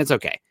screen, Nathan, it's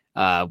okay.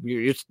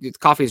 Your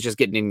coffee is just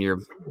getting in your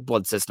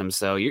blood system,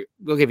 so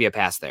we'll give you a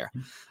pass there.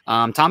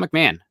 Tom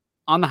McMahon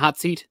on the hot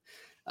seat.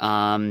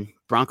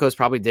 Broncos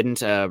probably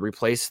didn't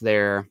replace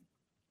their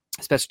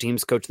special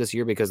teams coach this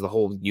year because the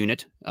whole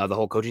unit, the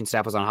whole coaching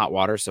staff was on hot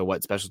water. So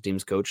what special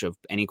teams coach of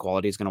any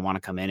quality is going to want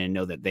to come in and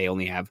know that they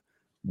only have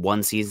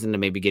one season to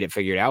maybe get it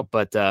figured out.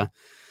 But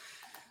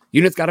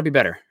unit's got to be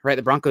better, right?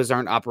 The Broncos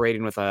aren't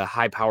operating with a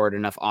high-powered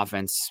enough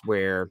offense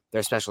where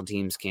their special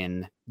teams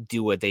can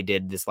do what they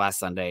did this last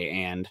Sunday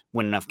and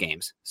win enough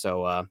games.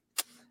 So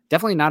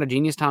definitely not a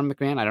genius, Tom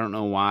McMahon. I don't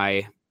know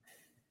why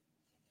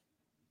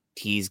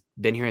he's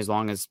been here as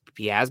long as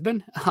he has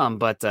been,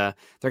 but they're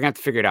going to have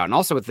to figure it out. And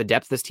also with the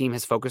depth this team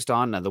has focused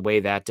on, the way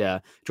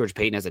that George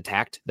Payton has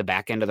attacked the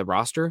back end of the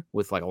roster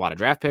with like a lot of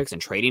draft picks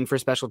and trading for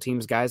special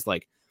teams guys,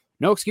 like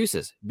no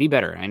excuses, be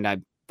better.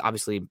 And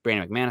obviously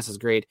Brandon McManus is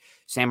great.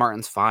 Sam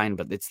Martin's fine,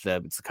 but it's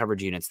the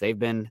coverage units. They've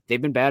been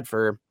bad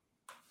for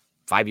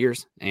 5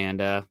 years and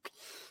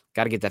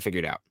got to get that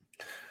figured out.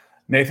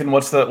 Nathan,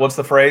 what's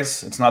the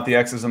phrase? It's not the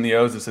X's and the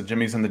O's, it's the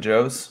Jimmys and the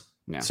Joes.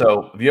 Yeah.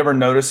 So have you ever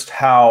noticed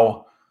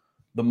how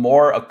the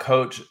more a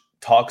coach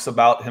talks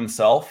about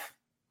himself,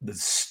 the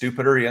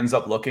stupider he ends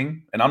up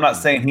looking? And I'm not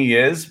saying he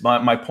is.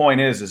 My point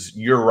is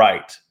you're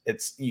right.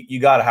 It's you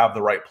got to have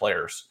the right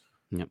players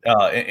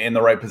in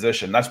the right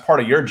position. That's part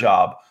of your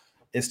job,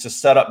 is to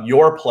set up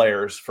your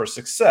players for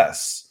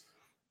success.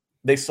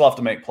 They still have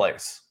to make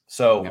plays.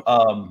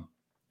 So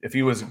if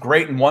he was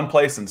great in one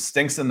place and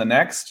stinks in the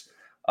next,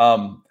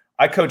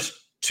 I coached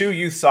 2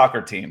 youth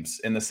soccer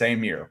teams in the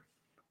same year.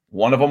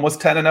 One of them was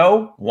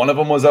 10-0. One of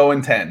them was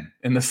 0-10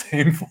 in the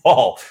same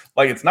fall.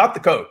 Like, it's not the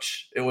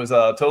coach. It was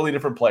a totally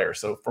different player.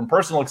 So from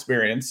personal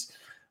experience,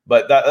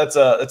 but that's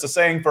a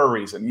saying for a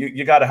reason.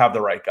 You got to have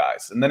the right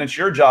guys. And then it's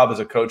your job as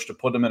a coach to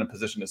put them in a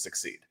position to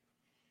succeed.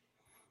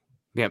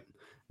 Yep.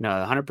 No,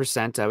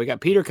 100%. We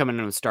got Peter coming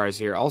in with stars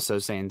here also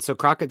saying, so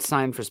Crockett's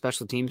signed for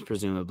special teams,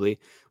 presumably.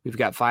 We've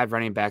got 5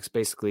 running backs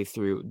basically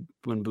through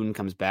when Boone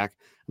comes back,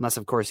 unless,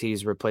 of course,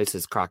 he's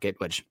replaces Crockett,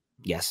 which,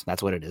 yes,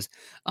 that's what it is.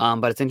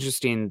 But it's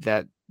interesting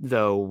that,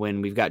 though,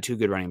 when we've got 2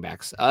 good running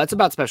backs, it's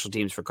about special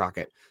teams for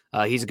Crockett.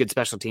 He's a good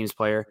special teams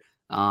player,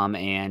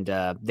 and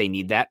they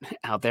need that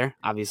out there,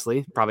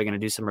 obviously. Probably going to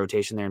do some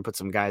rotation there and put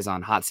some guys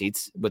on hot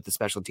seats with the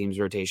special teams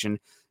rotation,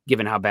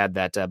 given how bad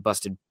that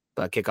busted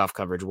kickoff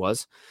coverage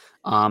was.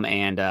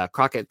 And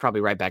Crockett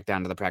probably right back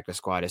down to the practice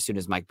squad as soon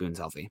as Mike Boone's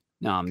healthy.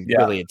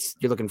 Really,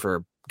 you're looking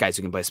for guys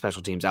who can play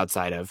special teams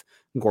outside of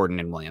Gordon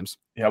and Williams.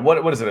 Yeah,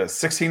 what is it, a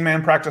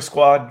 16-man practice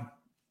squad?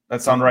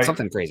 That sound right?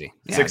 Something crazy.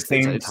 Yeah,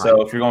 16. It's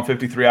so if you're going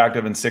 53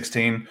 active and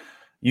 16,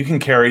 you can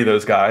carry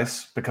those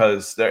guys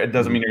because it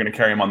doesn't mean you're going to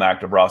carry them on the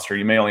active roster.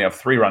 You may only have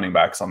 3 running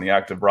backs on the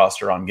active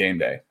roster on game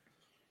day.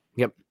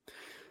 Yep,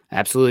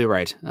 absolutely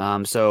right.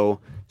 So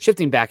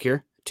shifting back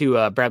here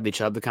to Bradley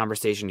Chubb, the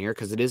conversation here,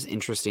 because it is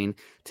interesting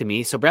to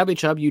me. So Bradley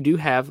Chubb, you do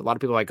have a lot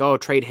of people like, oh,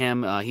 trade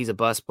him. He's a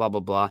bust, blah, blah,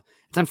 blah.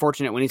 It's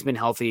unfortunate when he's been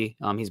healthy.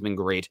 He's been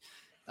great.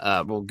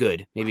 Well,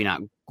 good. Maybe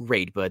not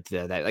great, but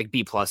that like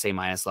B+,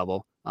 A-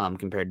 level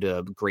compared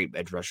to great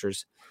edge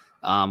rushers,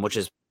 which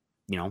is,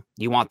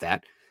 you want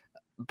that.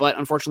 But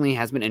unfortunately, he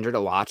has been injured a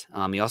lot.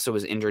 He also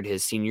was injured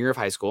his senior year of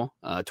high school,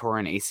 tore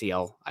an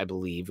ACL, I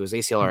believe. It was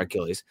ACL or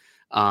Achilles.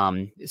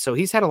 So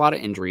he's had a lot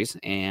of injuries,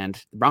 and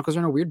the Broncos are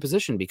in a weird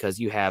position because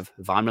you have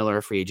Von Miller,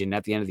 a free agent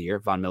at the end of the year.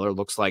 Von Miller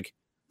looks like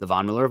the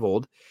Von Miller of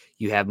old.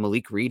 You have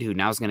Malik Reed, who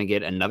now is going to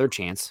get another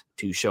chance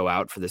to show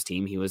out for this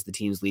team. He was the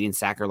team's leading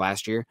sacker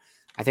last year.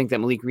 I think that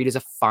Malik Reed is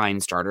a fine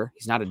starter.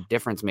 He's not a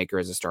difference maker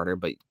as a starter,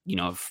 but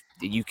if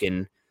you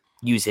can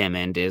use him,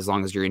 and as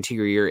long as your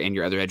interior and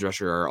your other edge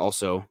rusher are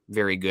also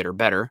very good or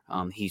better,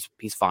 he's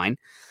fine.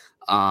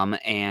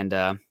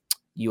 And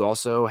you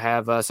also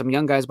have some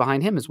young guys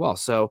behind him as well.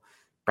 So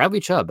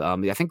Bradley Chubb,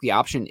 I think the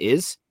option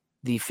is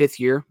the 5th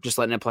year, just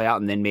letting it play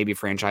out, and then maybe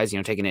franchise,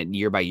 taking it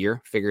year by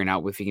year, figuring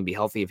out if he can be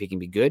healthy, if he can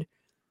be good.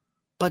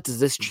 But does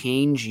this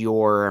change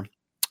your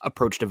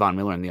approach to Von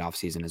Miller in the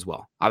offseason as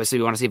well? Obviously,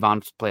 we want to see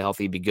Von play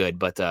healthy, be good,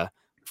 but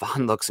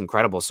Von looks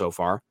incredible so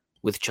far.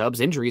 With Chubb's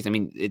injuries,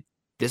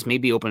 this may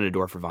be opening a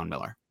door for Von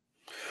Miller.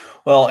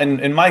 Well,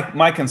 and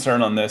my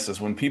concern on this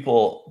is when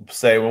people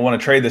say we want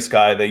to trade this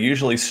guy, they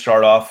usually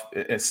start off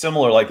it's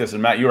similar like this.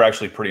 And Matt, you were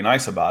actually pretty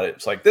nice about it.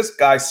 It's like, this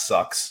guy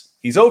sucks.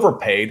 He's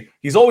overpaid.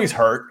 He's always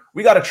hurt.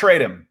 We got to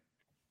trade him.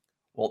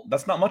 Well,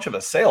 that's not much of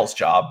a sales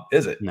job,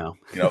 is it? No.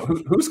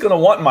 Who's going to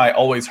want my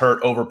always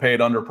hurt, overpaid,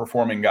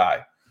 underperforming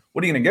guy?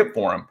 What are you going to get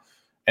for him?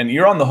 And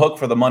you're on the hook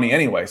for the money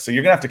anyway. So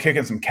you're going to have to kick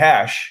in some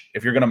cash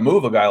if you're going to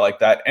move a guy like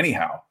that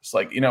anyhow. It's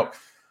like,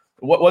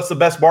 what's the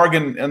best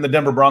bargain in the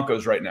Denver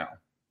Broncos right now?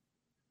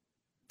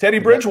 Teddy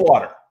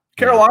Bridgewater.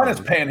 Carolina's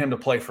paying him to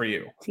play for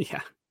you. Yeah.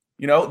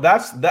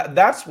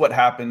 That's what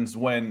happens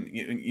when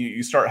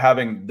you start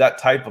having that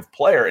type of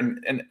player.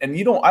 And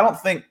I don't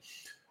think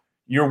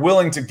you're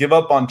willing to give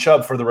up on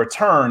Chubb for the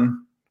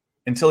return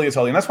until he gets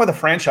healthy. And that's why the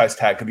franchise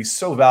tag could be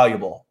so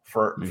valuable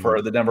for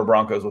the Denver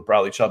Broncos with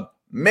Bradley Chubb.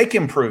 Make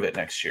him prove it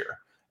next year.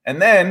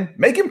 And then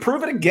make him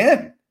prove it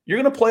again.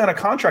 You're going to play on a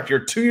contract here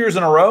 2 years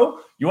in a row.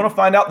 You want to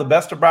find out the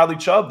best of Bradley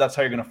Chubb? That's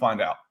how you're going to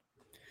find out.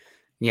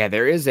 Yeah,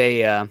 there is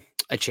a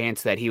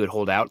chance that he would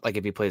hold out, like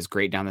if he plays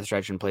great down the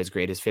stretch and plays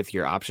great his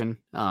 5th-year option,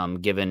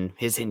 given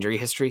his injury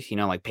history,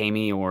 like pay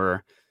me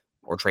or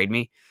trade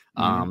me.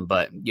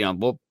 But,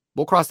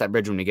 we'll cross that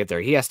bridge when we get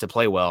there. He has to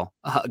play well,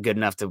 good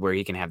enough to where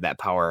he can have that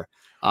power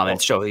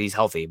and show he's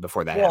healthy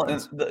before that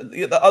happens. And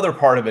the other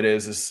part of it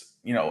is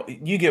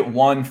you get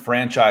one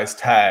franchise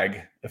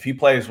tag. If he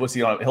plays, what's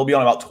he on? He'll be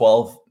on about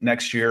 12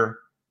 next year.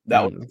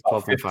 That would be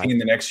 15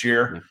 the next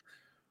year. Yeah.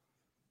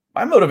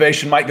 My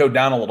motivation might go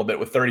down a little bit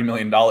with $30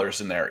 million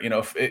in there.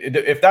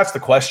 If that's the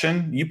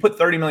question, you put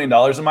 $30 million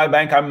in my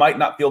bank, I might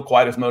not feel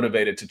quite as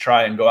motivated to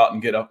try and go out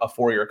and get a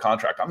 4-year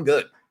contract. I'm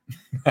good.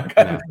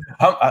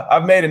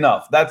 I've made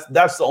enough. That's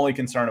the only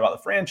concern about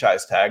the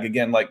franchise tag.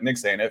 Again, like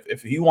Nick's saying,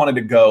 if he wanted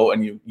to go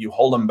and you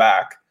hold him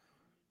back,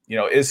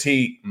 is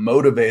he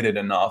motivated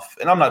enough?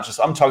 And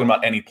I'm talking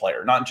about any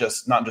player, not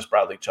just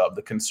Bradley Chubb.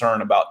 The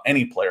concern about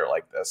any player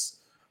like this.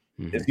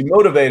 Is he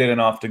motivated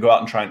enough to go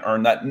out and try and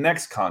earn that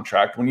next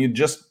contract when you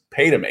just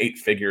paid him 8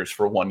 figures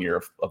for 1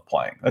 year of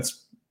playing?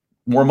 That's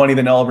more money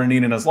than he'll ever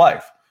need in his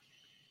life.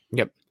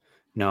 Yep.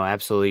 No,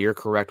 absolutely. You're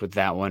correct with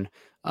that one.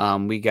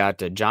 We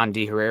got John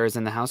D. Herrera's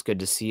in the house. Good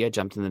to see you.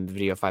 Jumped in the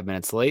video 5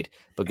 minutes late,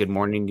 but good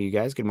morning to you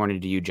guys. Good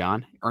morning to you,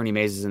 John. Ernie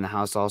Mays is in the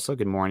house also.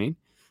 Good morning.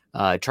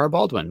 Char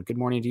Baldwin, good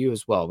morning to you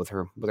as well with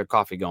her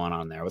coffee going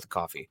on there with the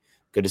coffee.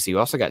 Good to see you.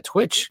 Also got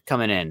Twitch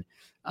coming in.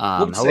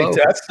 Hello.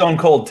 That's Stone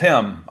Cold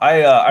Tim.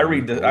 I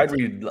read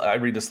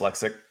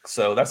dyslexic,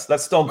 so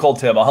that's Stone Cold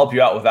Tim. I'll help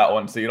you out with that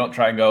one, so you don't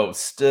try and go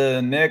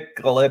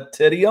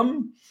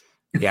Stenicolitidium.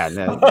 Yeah,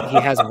 no, he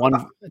has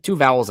 2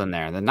 vowels in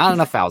there. Not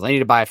enough vowels. I need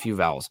to buy a few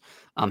vowels.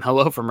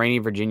 Hello from Rainy,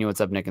 Virginia.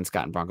 What's up, Nick and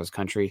Scott in Broncos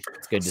country?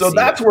 It's good to see you. So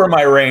that's where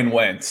my rain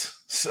went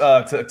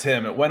to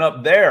Tim. It went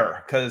up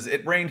there because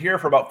it rained here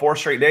for about 4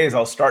 straight days. I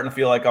was starting to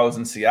feel like I was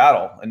in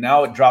Seattle, and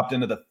now it dropped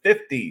into the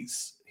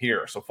 50s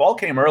here. So fall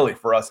came early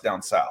for us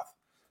down south.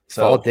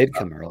 So fall did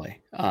come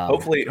early.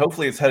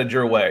 Hopefully it's headed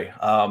your way.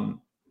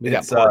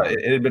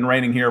 It had been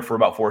raining here for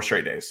about 4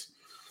 straight days.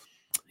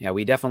 Yeah,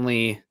 we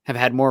definitely have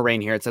had more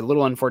rain here. It's a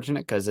little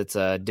unfortunate because it's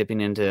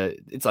dipping into,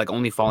 it's like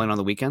only falling on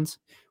the weekends,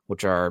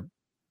 which are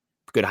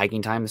good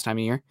hiking time this time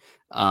of year.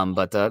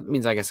 But it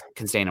means I guess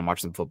can stay in and watch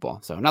some football.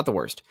 So not the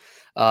worst.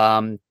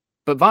 But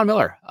Von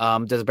Miller,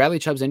 does Bradley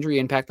Chubb's injury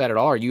impact that at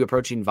all? Are you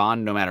approaching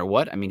Von no matter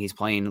what? I mean, he's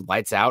playing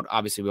lights out.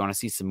 Obviously, we want to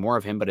see some more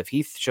of him. But if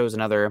he shows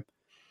another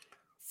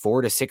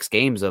 4 to 6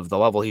 games of the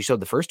level he showed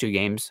the first 2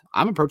 games,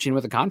 I'm approaching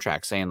with a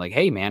contract saying like,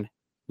 hey, man,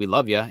 we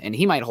love you. And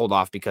he might hold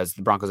off because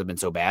the Broncos have been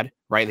so bad,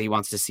 right? He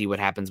wants to see what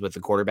happens with the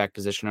quarterback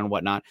position and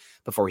whatnot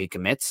before he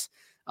commits.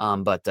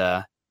 But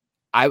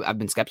I've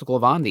been skeptical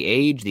of Von, the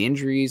age, the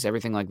injuries,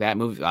 everything like that,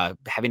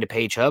 having to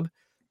pay Chubb.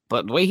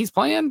 But the way he's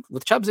playing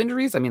with Chubb's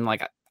injuries, I mean,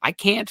 like I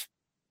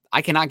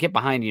cannot get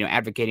behind,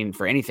 advocating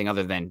for anything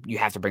other than you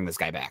have to bring this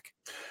guy back.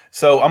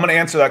 So I'm going to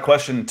answer that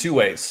question 2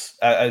 ways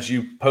as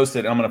you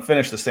posted. I'm going to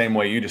finish the same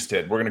way you just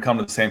did. We're going to come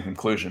to the same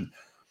conclusion.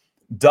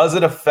 Does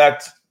it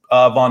affect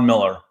Von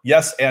Miller?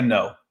 Yes and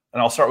no.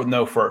 And I'll start with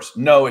no first.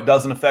 No, it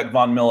doesn't affect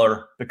Von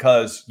Miller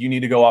because you need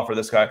to go offer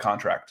this guy a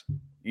contract.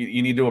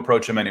 You need to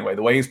approach him anyway.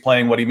 The way he's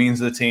playing, what he means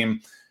to the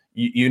team,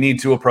 you need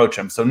to approach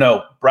him. So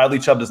no, Bradley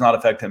Chubb does not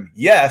affect him.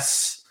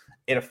 Yes,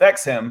 it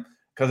affects him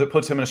because it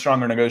puts him in a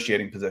stronger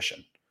negotiating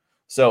position.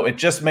 So it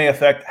just may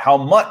affect how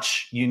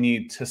much you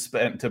need to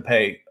spend to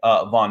pay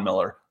Von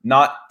Miller,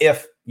 not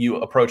if you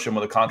approach him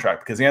with a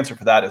contract, because the answer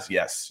for that is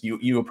yes.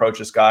 You approach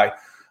this guy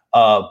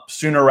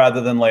sooner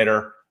rather than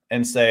later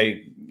and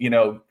say,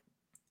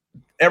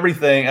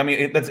 everything. I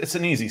mean, it's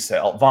an easy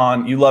sell.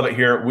 Von, you love it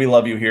here. We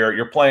love you here.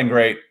 You're playing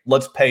great.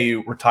 Let's pay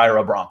you. Retire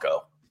a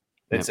Bronco.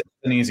 It's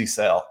an easy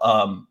sell.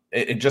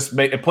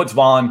 It puts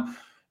Von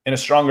in a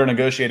stronger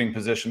negotiating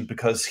position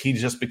because he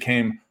just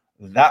became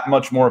that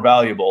much more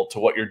valuable to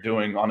what you're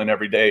doing on an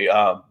everyday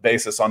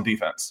basis on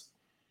defense.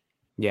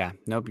 Yeah,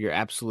 nope, you're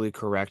absolutely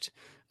correct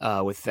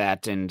with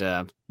that. And,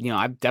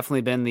 I've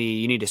definitely been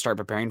you need to start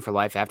preparing for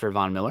life after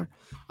Von Miller.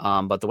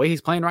 But the way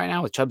he's playing right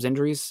now with Chubb's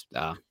injuries,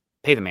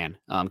 pay the man.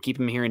 Keep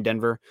him here in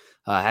Denver.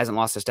 Hasn't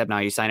lost a step now.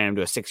 You signing him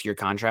to a 6-year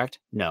contract?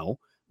 No.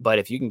 But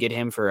if you can get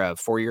him for a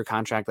 4-year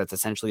contract, that's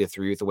essentially a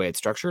 3 the way it's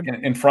structured.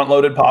 In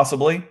front-loaded,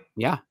 possibly?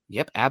 Yeah.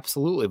 Yep.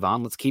 Absolutely,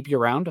 Von. Let's keep you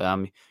around.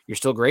 You're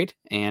still great.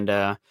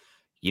 And,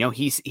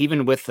 he's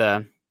even with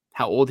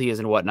how old he is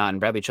and whatnot,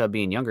 and Bradley Chubb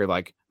being younger,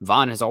 like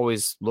Von has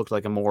always looked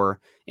like a more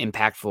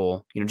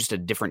impactful, just a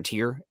different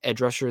tier edge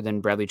rusher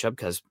than Bradley Chubb,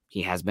 because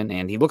he has been,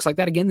 and he looks like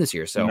that again this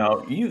year. So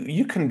no,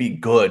 you can be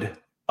good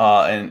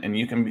and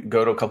you can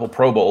go to a couple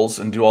Pro Bowls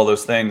and do all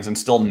those things and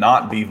still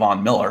not be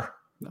Von Miller.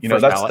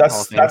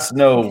 That's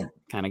no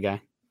kind of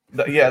guy.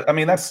 Yeah, I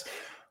mean that's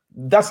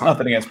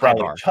nothing against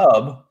Bradley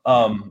Chubb,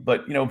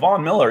 but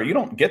Von Miller, you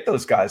don't get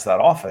those guys that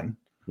often.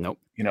 Nope.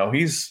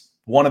 He's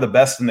one of the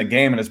best in the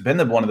game and has been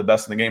one of the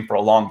best in the game for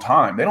a long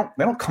time. They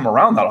don't come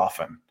around that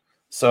often.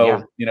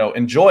 So,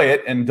 enjoy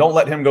it and don't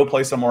let him go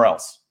play somewhere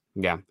else.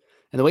 Yeah.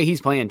 And the way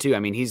he's playing too, I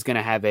mean, he's going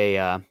to have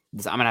I'm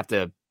going to have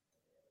to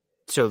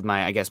show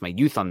my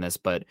youth on this,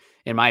 but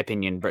in my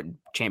opinion,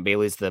 Champ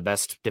Bailey's the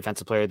best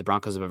defensive player the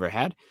Broncos have ever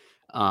had.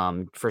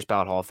 First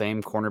ballot Hall of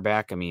Fame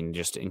cornerback. I mean,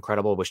 just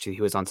incredible. Wish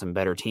he was on some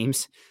better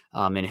teams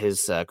in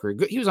his career.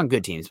 He was on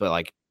good teams, but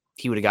like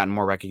he would have gotten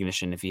more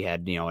recognition if he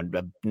had,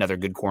 another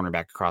good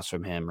cornerback across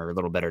from him or a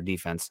little better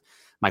defense.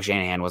 Mike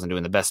Shanahan wasn't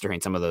doing the best during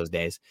some of those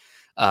days.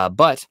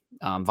 But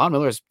Von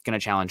Miller is going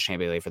to challenge Champ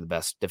Bailey for the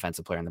best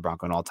defensive player in the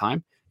Bronco in all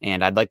time.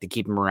 And I'd like to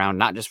keep him around,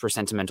 not just for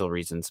sentimental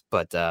reasons,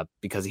 but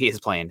because he is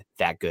playing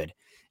that good.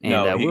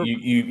 And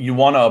you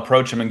want to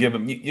approach him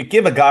and you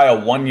give a guy a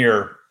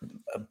 1-year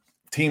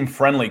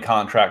team-friendly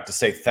contract to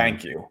say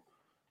thank you.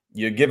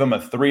 You give him a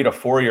 3 to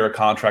 4 year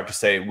contract to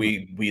say,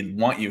 we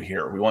want you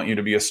here. We want you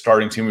to be a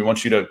starting team. We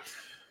want you to,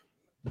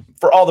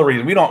 for all the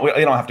reasons. We don't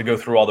have to go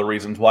through all the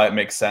reasons why it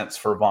makes sense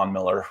for Von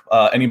Miller.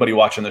 Anybody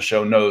watching the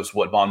show knows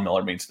what Von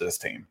Miller means to this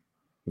team.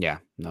 Yeah,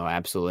 no,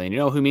 absolutely. And you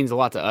know who means a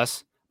lot to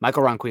us?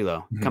 Michael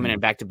Ronquillo coming in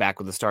back-to-back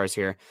with the Stars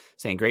here,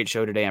 saying great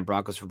show today on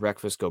Broncos for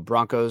Breakfast. Go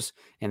Broncos.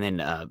 And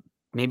then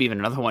maybe even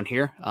another one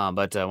here,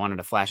 but wanted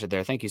to flash it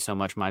there. Thank you so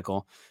much,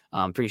 Michael.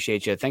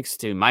 Appreciate you. Thanks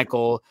to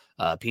Michael,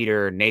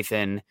 Peter,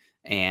 Nathan,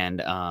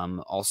 and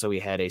also we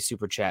had a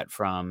super chat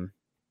from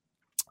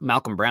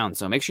Malcolm Brown.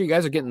 So make sure you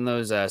guys are getting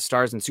those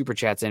stars and super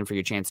chats in for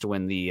your chance to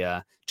win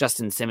the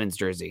Justin Simmons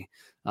jersey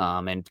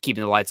and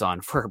keeping the lights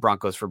on for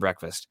Broncos for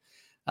Breakfast.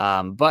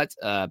 But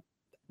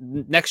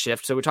next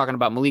shift, so we're talking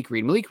about Malik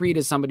Reed. Malik Reed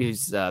is somebody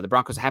who's the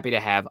Broncos are happy to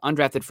have,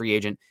 undrafted free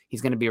agent.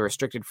 He's going to be a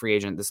restricted free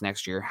agent this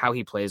next year. How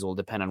he plays will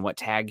depend on what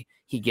tag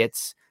he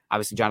gets.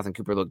 Obviously, Jonathan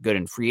Cooper looked good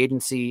in in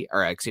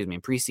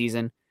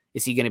preseason.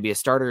 Is he going to be a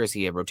starter? Is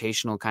he a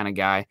rotational kind of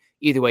guy?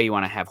 Either way, you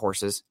want to have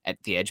horses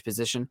at the edge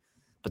position.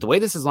 But the way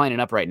this is lining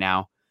up right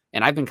now,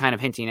 and I've been kind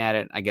of hinting at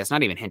it, I guess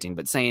not even hinting,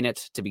 but saying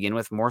it to begin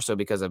with, more so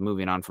because of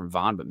moving on from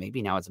Von, but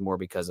maybe now it's more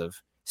because of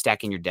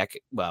stacking your deck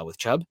with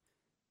Chubb.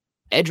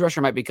 Edge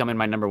rusher might become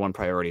my number one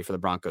priority for the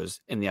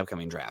Broncos in the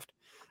upcoming draft.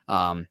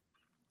 I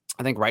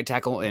think right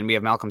tackle, and we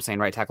have Malcolm saying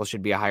right tackle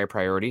should be a higher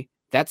priority.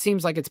 That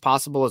seems like it's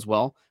possible as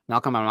well.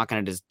 Malcolm, I'm not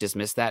going to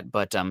dismiss that,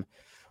 but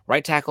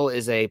right tackle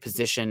is a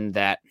position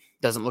that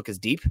doesn't look as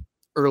deep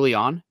early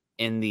on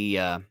in the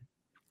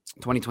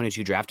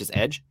 2022 draft as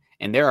edge.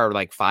 And there are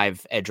like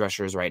 6 edge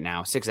rushers right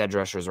now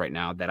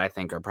that I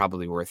think are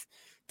probably worth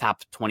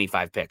top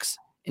 25 picks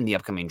in the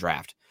upcoming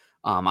draft.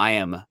 I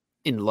am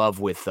in love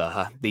with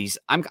these.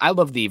 I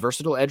love the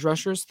versatile edge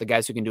rushers, the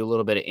guys who can do a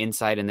little bit of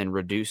inside and then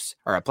reduce,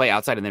 or play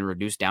outside and then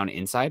reduce down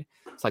inside.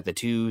 It's like the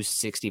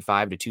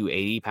 265 to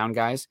 280 pound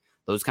guys,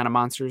 those kind of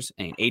monsters.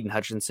 And Aiden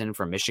Hutchinson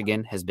from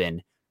Michigan has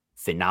been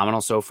phenomenal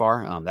so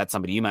far. That's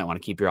somebody you might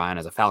want to keep your eye on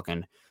as a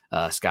Falcon.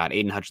 Scott,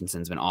 Aiden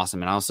Hutchinson's been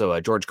awesome. And also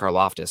George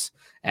Karlaftis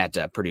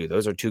at Purdue.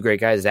 Those are 2 great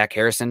guys. Zach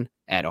Harrison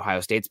at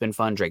Ohio State's been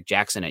fun. Drake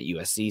Jackson at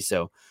USC.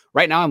 So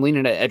right now I'm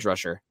leaning at edge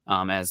rusher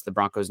as the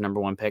Broncos' number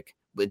 1 pick.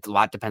 A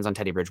lot depends on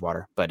Teddy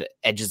Bridgewater, but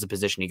edge is a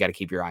position you got to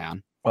keep your eye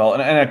on. Well,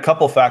 and a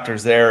couple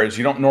factors there is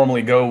you don't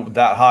normally go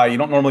that high. You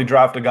don't normally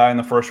draft a guy in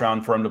the first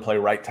round for him to play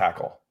right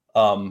tackle.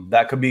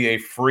 That could be a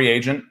free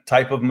agent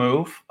type of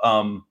move.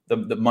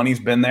 The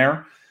money's been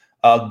there.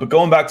 But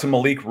going back to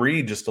Malik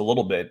Reed just a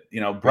little bit,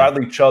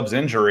 Bradley Chubb's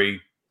injury,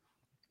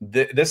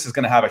 this is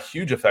going to have a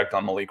huge effect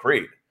on Malik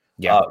Reed.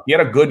 Yeah, he had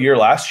a good year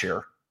last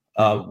year.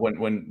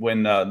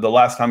 When the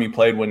last time he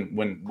played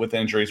when with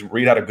injuries,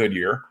 Reed had a good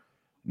year.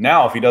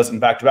 Now, if he doesn't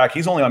back-to-back,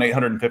 he's only on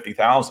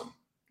 $850,000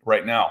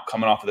 right now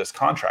coming off of this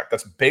contract.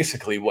 That's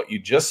basically what you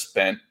just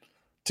spent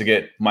to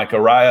get Micah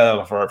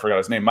Reiser,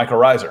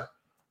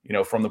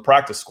 from the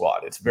practice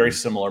squad. It's very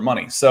similar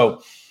money.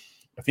 So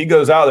if he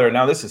goes out there,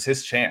 now this is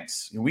his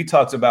chance. We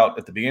talked about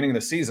at the beginning of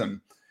the season,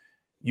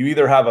 you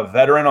either have a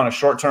veteran on a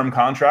short-term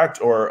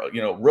contract or,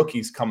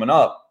 rookies coming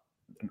up,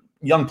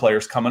 young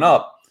players coming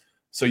up.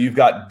 So you've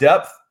got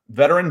depth,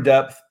 veteran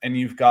depth, and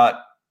you've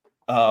got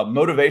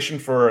motivation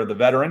for the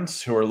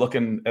veterans who are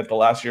looking at the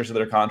last years of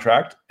their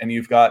contract, and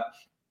you've got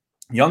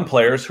young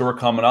players who are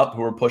coming up,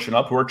 who are pushing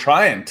up, who are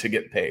trying to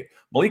get paid.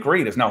 Malik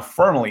Reed is now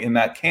firmly in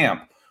that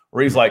camp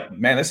where he's like,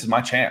 man, this is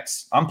my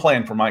chance. I'm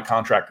playing for my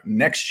contract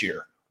next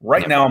year.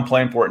 Right now I'm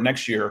playing for it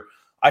next year.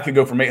 I could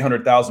go from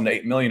 800,000 to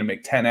 8 million and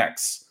make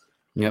 10x.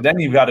 Then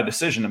you've got a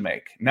decision to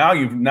make. Now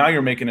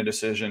you're making a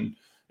decision.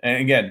 And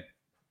again,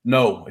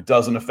 no, it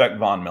doesn't affect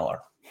Von Miller.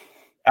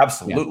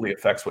 Absolutely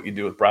affects what you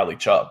do with Bradley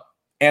Chubb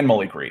and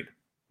Malik Reed.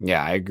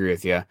 Yeah, I agree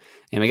with you.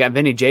 And we got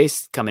Vinny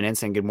Jace coming in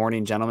saying, good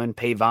morning, gentlemen.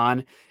 Pay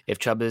Von if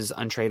Chubb is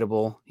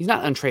untradeable. He's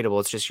not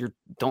untradeable. It's just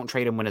don't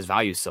trade him when his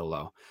value is so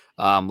low.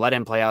 Let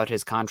him play out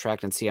his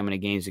contract and see how many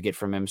games you get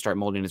from him, start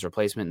molding his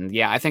replacement. And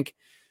yeah, I think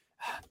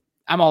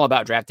I'm all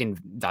about drafting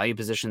value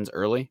positions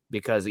early,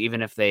 because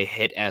even if they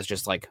hit as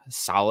just like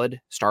solid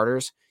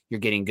starters,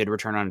 you're getting good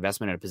return on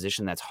investment at a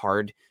position that's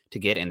hard to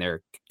get and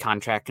they're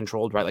contract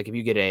controlled, right? Like if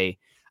you get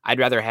I'd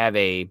rather have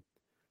a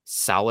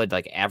solid,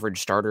 like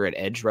average starter at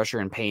edge rusher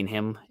and paying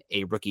him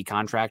a rookie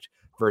contract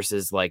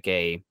versus like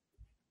a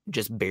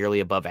just barely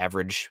above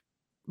average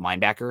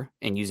linebacker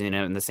and using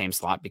it in the same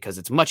slot, because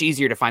it's much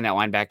easier to find that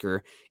linebacker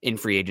in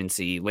free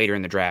agency later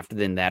in the draft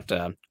than that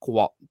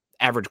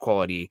average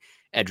quality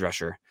edge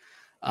rusher.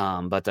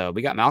 But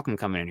we got Malcolm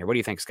coming in here. What do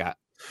you think, Scott?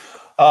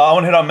 I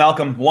want to hit on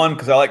Malcolm, one,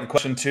 because I like the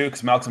question, two,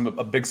 because Malcolm's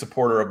a big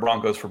supporter of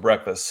Broncos for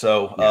breakfast.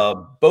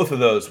 So both of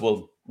those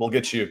will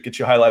get you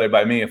highlighted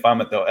by me if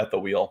I'm at the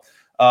wheel.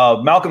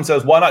 Malcolm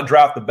says, why not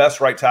draft the best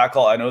right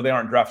tackle? I know they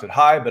aren't drafted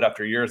high, but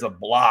after years of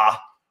blah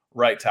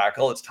right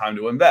tackle, it's time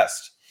to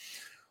invest.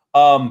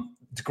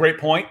 It's a great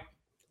point.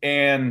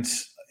 And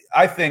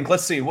I think,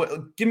 let's see,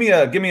 give me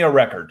a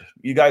record.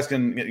 You guys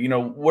can,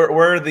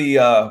 where are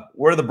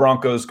the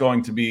Broncos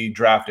going to be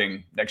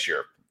drafting next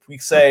year? If we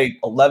say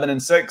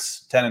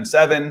 11-6,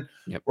 10-7,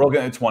 we're all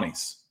getting the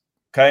 20s.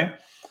 Okay.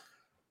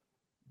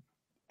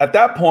 At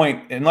that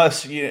point,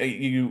 unless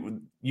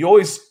you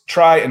always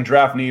try and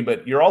draft need,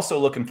 but you're also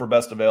looking for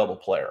best available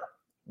player.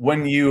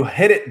 When you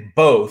hit it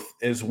both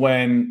is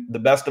when the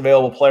best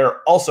available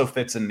player also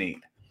fits in need.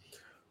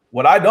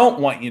 What I don't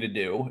want you to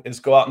do is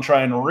go out and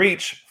try and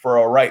reach for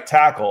a right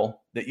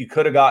tackle that you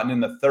could have gotten in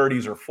the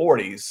 30s or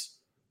 40s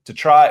to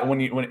try when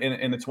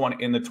in the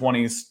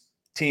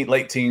 20s,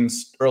 late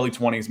teens, early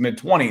 20s, mid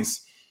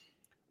 20s,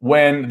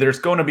 when there's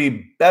going to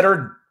be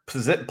better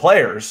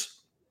players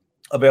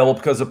available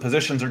because the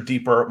positions are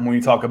deeper when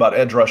you talk about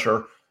edge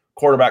rusher,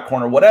 quarterback,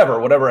 corner,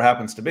 whatever it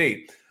happens to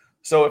be.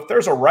 So if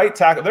there's a right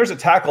tackle, there's a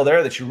tackle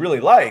there that you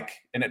really like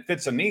and it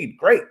fits a need,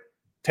 great,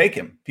 take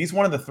him. He's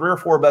one of the 3 or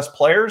 4 best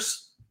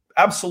players.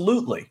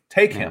 Absolutely,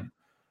 take him.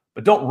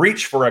 But don't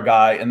reach for a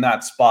guy in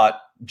that spot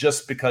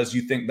just because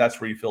you think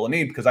that's where you fill a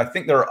need, because I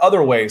think there are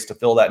other ways to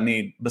fill that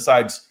need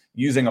besides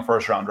using a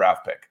first-round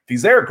draft pick. If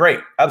he's there,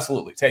 great.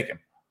 Absolutely, take him.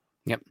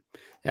 Yep.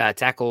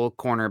 Tackle,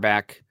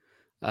 cornerback,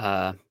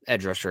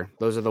 edge rusher.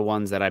 Those are the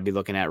ones that I'd be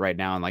looking at right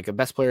now. And like a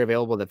best player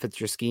available that fits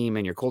your scheme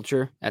and your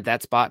culture at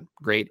that spot,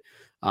 great.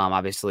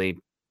 Obviously,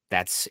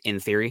 that's in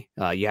theory.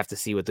 You have to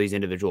see what these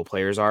individual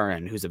players are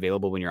and who's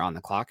available when you're on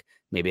the clock.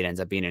 Maybe it ends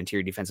up being an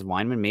interior defensive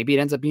lineman. Maybe it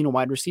ends up being a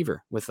wide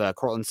receiver with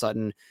Cortland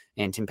Sutton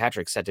and Tim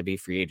Patrick set to be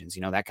free agents,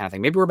 that kind of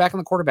thing. Maybe we're back in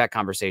the quarterback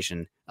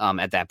conversation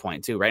at that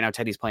point too. Right now,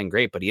 Teddy's playing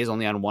great, but he is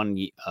only on 1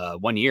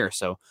 year.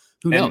 So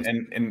who knows?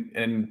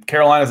 And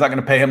Carolina's not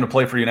going to pay him to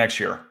play for you next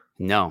year.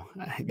 No,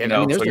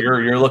 so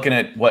you're looking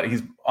at what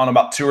he's on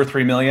about $2 or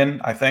 $3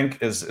 million, I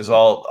think is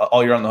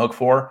all you're on the hook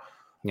for.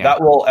 Yeah.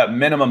 That will at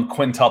minimum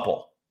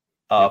quintuple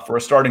for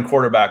a starting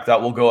quarterback.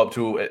 That will go up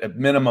to a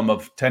minimum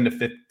of 12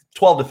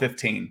 to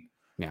 15.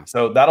 Yeah.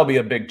 So that'll be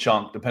a big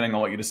chunk depending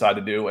on what you decide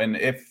to do. And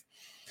if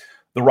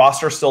the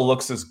roster still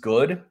looks as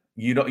good,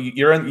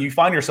 you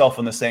find yourself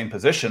in the same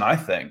position, I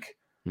think,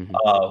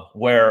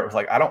 where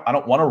like I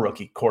don't want a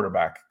rookie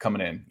quarterback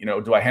coming in.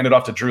 Do I hand it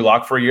off to Drew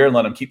Lock for a year and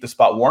let him keep the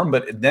spot warm?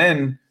 But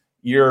then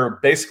you're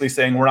basically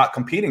saying we're not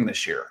competing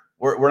this year.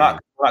 We're not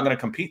going to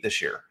compete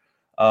this year,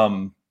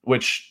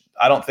 which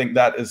I don't think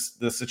that is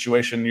the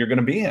situation you're going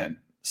to be in.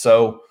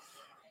 So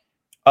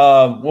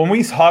when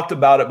we talked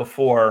about it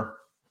before,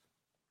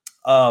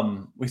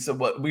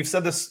 we've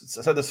said this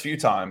a few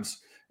times.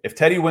 If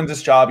Teddy wins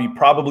this job, he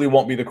probably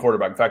won't be the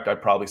quarterback. In fact, I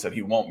probably said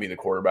he won't be the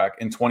quarterback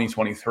in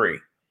 2023.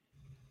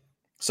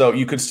 So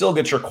you could still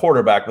get your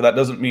quarterback, but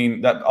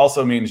that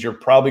also means you're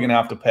probably going to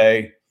have to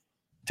pay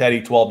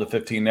Teddy 12 to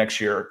 15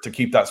 next year to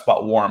keep that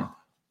spot warm,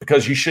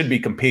 because you should be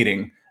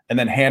competing and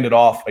then hand it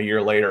off a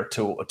year later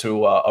to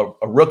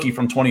a rookie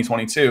from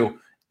 2022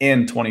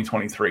 in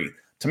 2023.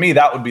 To me,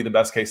 that would be the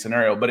best case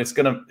scenario, but it's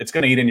gonna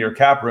eat into your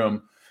cap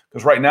room,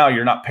 because right now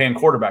you're not paying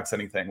quarterbacks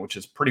anything, which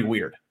is pretty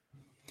weird.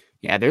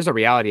 Yeah, there's a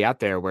reality out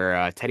there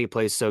where Teddy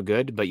plays so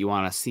good, but you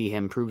want to see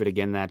him prove it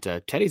again that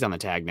Teddy's on the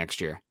tag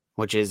next year,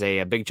 which is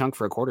a big chunk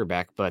for a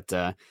quarterback. But,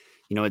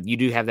 you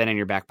do have that in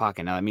your back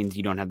pocket. Now, that means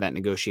you don't have that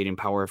negotiating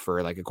power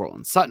for like a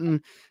Cortland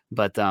Sutton,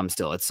 but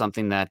still, it's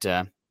something that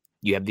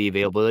you have the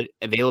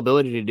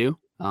availability to do.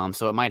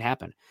 So it might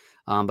happen.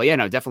 But yeah,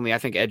 no, definitely. I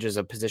think edge is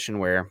a position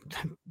where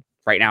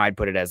right now I'd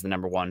put it as the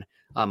number one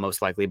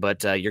most likely.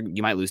 But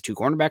you might lose 2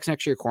 cornerbacks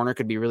next year. Corner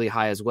could be really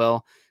high as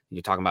well.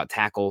 You're talking about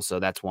tackle, so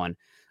that's one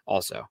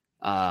also.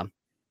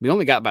 We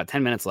only got about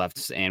 10 minutes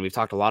left, and we've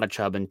talked a lot of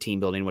Chubb and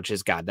team building, which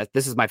is,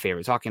 this is my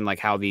favorite. Talking like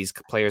how these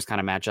players kind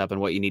of match up and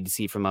what you need to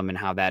see from them and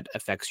how that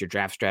affects your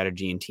draft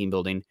strategy and team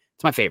building.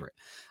 It's my favorite.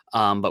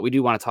 But we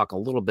do want to talk a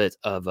little bit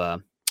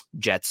of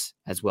Jets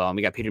as well. And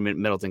we got Peter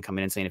Middleton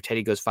coming in saying, if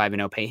Teddy goes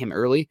 5-0, pay him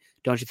early,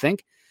 don't you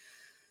think?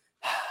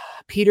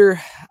 Peter,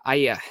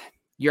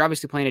 you're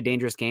obviously playing a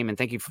dangerous game, and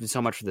thank you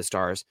so much for the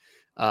stars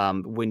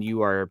when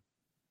you are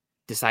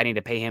deciding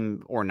to pay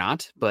him or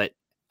not. But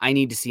I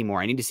need to see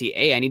more. I need to see,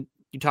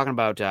 you're talking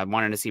about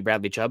wanting to see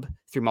Bradley Chubb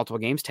through multiple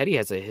games. Teddy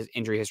has his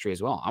injury history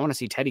as well. I want to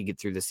see Teddy get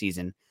through the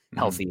season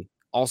healthy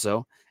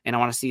also, and I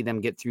want to see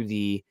them get through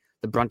the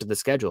brunt of the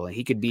schedule. And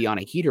he could be on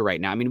a heater right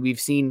now. I mean, we've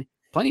seen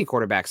plenty of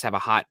quarterbacks have a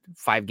hot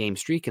 5-game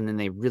streak, and then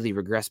they really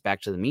regress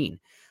back to the mean.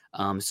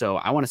 So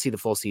I want to see the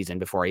full season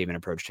before I even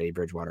approach Teddy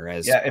Bridgewater,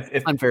 as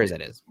if unfair as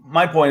that is.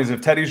 My point is,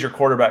 if Teddy's your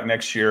quarterback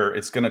next year,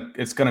 it's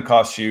gonna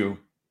cost you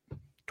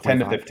 10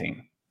 to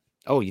 15.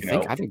 Oh, you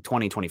think? I think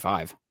 20,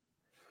 25.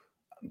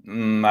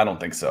 I don't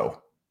think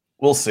so.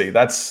 We'll see.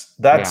 That's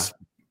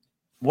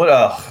what.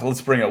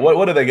 Let's bring it.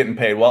 What are they getting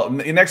paid? Well,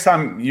 next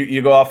time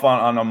you go off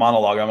on a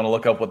monologue, I'm going to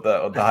look up what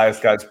the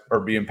highest guys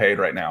are being paid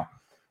right now.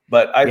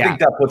 But I think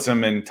that puts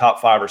them in top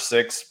 5 or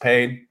 6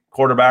 paid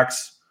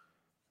quarterbacks.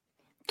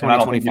 And I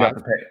don't think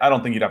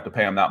you'd have to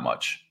pay him that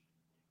much.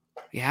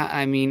 Yeah,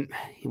 I mean,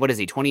 what is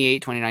he? 28,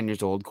 29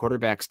 years old.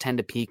 Quarterbacks tend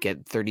to peak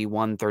at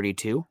 31,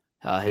 32.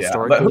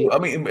 Historically,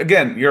 but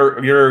again,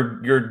 you're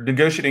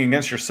negotiating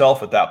against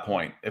yourself at that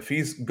point. If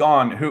he's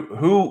gone,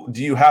 who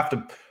do you have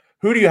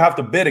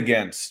to bid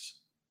against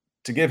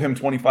to give him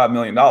 $25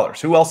 million?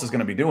 Who else is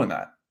going to be doing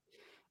that?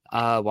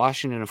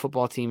 Washington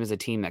football team is a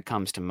team that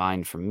comes to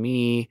mind for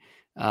me.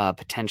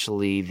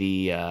 Potentially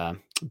the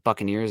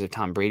Buccaneers if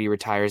Tom Brady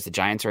retires. The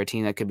Giants are a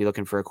team that could be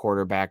looking for a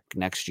quarterback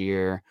next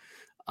year.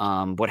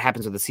 What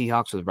happens with the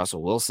Seahawks with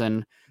Russell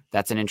Wilson?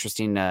 That's an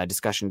interesting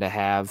discussion to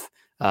have.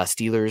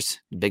 Steelers,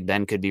 Big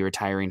Ben could be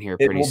retiring here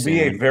pretty soon.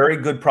 It will be a very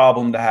good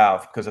problem to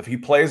have, because if he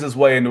plays his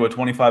way into a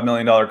 $25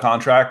 million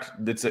contract,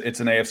 it's an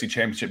AFC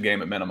Championship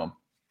game at minimum.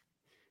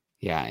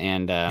 Yeah,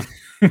 and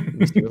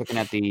we're looking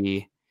at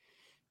the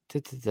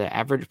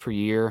average per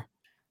year.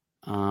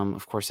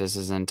 Of course, this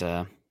isn't.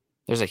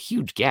 There's a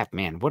huge gap,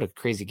 man. What a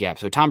crazy gap.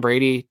 So Tom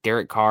Brady,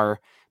 Derek Carr,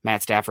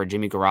 Matt Stafford,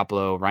 Jimmy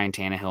Garoppolo, Ryan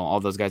Tannehill, all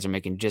those guys are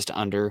making just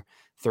under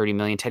 $30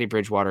 million. Teddy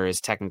Bridgewater is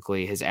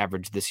technically, his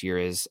average this year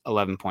is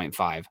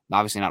 11.5.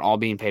 Obviously not all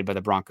being paid by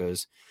the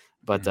Broncos,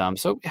 but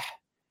so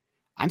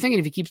I'm thinking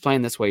if he keeps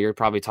playing this way, you're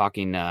probably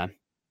talking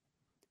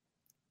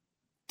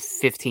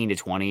 15 to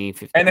 20.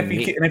 15,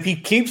 and if he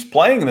keeps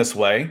playing this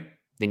way,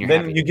 then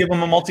you give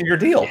him a multi-year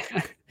deal.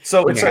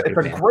 So it's a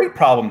great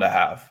problem to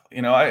have.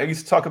 I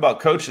used to talk about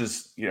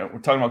coaches. We're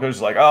talking about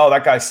coaches like, oh,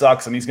 that guy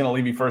sucks and he's going to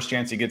leave you first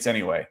chance he gets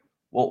anyway.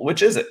 Well,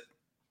 which is it?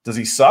 Does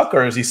he suck,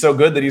 or is he so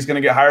good that he's going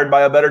to get hired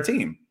by a better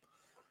team?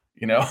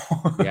 Yeah.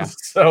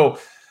 So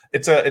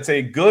it's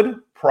a good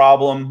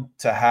problem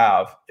to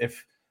have.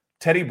 If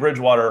Teddy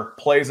Bridgewater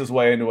plays his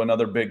way into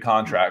another big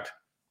contract,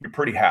 you're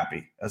pretty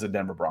happy as a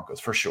Denver Broncos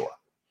for sure.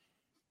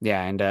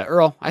 Yeah, and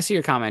Earl, I see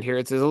your comment here.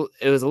 It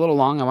was a little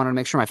long. I wanted to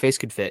make sure my face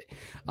could fit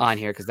on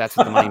here because that's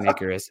what the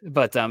moneymaker is.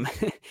 But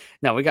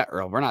no, we got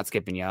Earl. We're not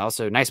skipping you.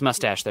 Also, nice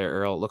mustache there,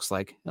 Earl. It looks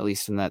like, at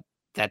least in that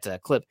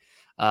clip.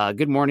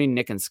 Good morning,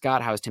 Nick and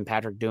Scott. How is Tim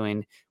Patrick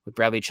doing? With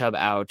Bradley Chubb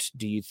out,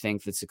 do you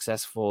think the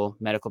successful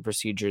medical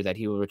procedure that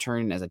he will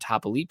return as a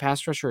top elite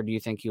pass rusher, or do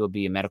you think he will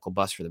be a medical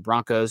bust for the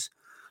Broncos?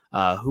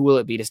 Who will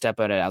it be to step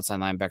out at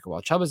outside linebacker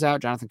while Chubb is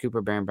out? Jonathan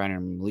Cooper, Baron Bryan,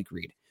 and Malik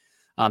Reed.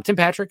 Tim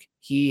Patrick,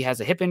 he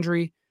has a hip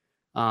injury.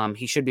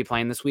 He should be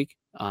playing this week.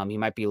 He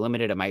might be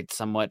limited. It might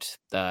somewhat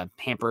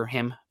hamper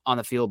him on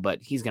the field, but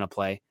he's going to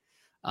play.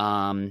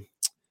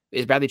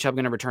 Is Bradley Chubb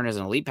going to return as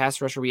an elite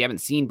pass rusher? We haven't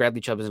seen Bradley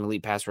Chubb as an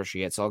elite pass rusher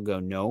yet, so I'll go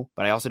no.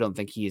 But I also don't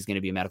think he is going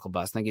to be a medical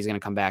bust. I think he's going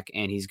to come back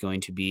and he's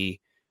going to be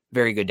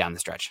very good down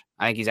the stretch.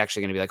 I think he's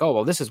actually going to be like, oh,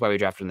 well, this is why we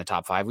drafted in the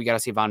top 5. We got to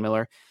see Von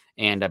Miller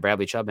and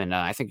Bradley Chubb, and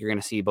I think you're going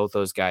to see both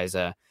those guys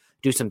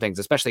do some things,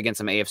 especially against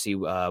some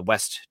AFC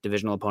West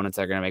divisional opponents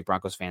that are going to make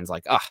Broncos fans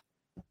like,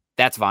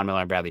 that's Von Miller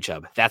and Bradley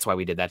Chubb. That's why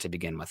we did that to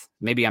begin with.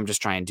 Maybe I'm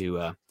just trying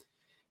to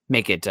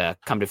make it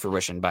come to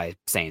fruition by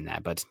saying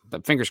that, but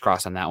fingers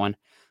crossed on that one.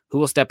 Who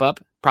will step up?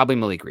 Probably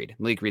Malik Reed.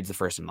 Malik Reed's the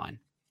first in line.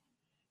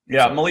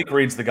 Yeah, so Malik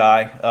Reed's the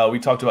guy. We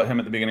talked about him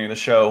at the beginning of the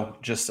show,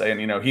 just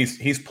saying,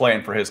 he's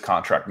playing for his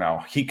contract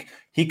now.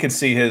 He could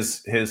see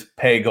his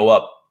pay go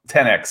up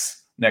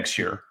 10x next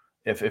year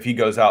if he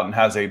goes out and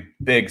has a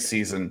big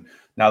season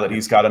now that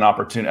he's got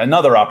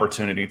another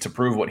opportunity to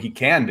prove what he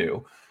can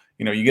do.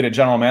 You get a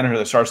general manager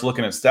that starts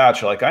looking at stats.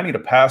 You're like, I need a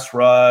pass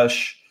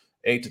rush,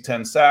 8 to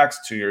 10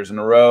 sacks, 2 years in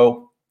a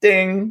row.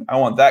 Ding! I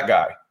want that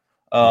guy.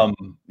 And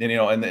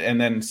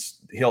then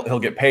he'll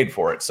get paid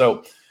for it.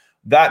 So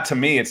that, to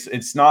me,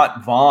 it's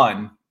not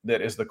Vaughn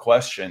that is the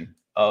question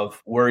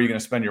of where are you going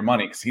to spend your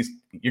money, because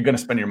you're going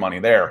to spend your money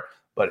there.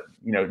 But,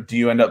 do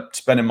you end up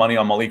spending money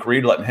on Malik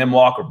Reed, letting him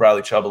walk, or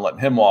Bradley Chubb and letting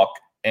him walk?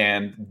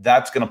 And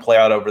that's going to play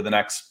out over the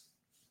next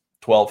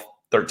 12,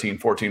 13,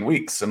 14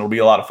 weeks. And it'll be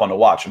a lot of fun to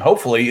watch. And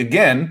hopefully,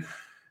 again,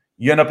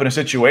 you end up in a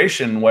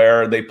situation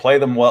where they play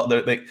them well.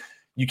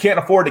 You can't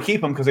afford to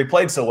keep them because they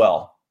played so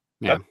well.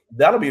 Yeah.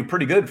 That'll be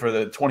pretty good for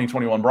the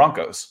 2021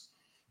 Broncos.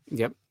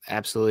 Yep,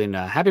 absolutely. And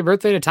happy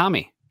birthday to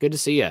Tommy. Good to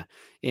see you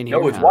in here.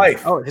 No, his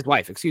wife. Oh, his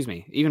wife. Excuse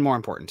me. Even more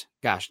important.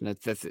 Gosh,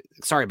 that's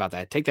sorry about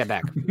that. Take that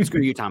back.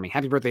 Screw you, Tommy.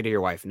 Happy birthday to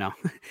your wife. No,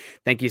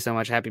 thank you so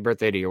much. Happy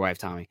birthday to your wife,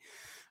 Tommy.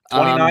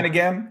 29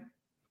 again?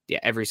 Yeah,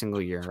 every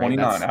single year.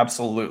 29, right?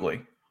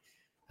 Absolutely.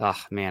 Oh,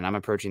 man, I'm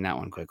approaching that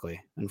one quickly,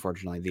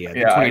 unfortunately. The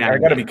I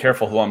got to be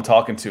careful who I'm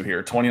talking to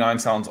here. 29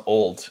 sounds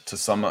old to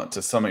some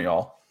of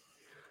y'all.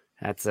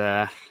 That's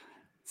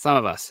some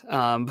of us.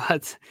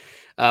 But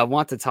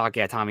want to talk,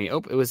 Tommy.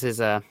 Oh, it was his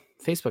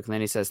Facebook, and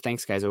then he says,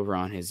 thanks, guys, over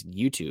on his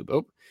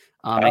YouTube.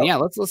 And yeah,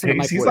 let's listen to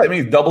Mike. He's like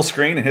me, double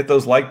screen and hit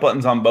those like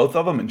buttons on both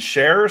of them and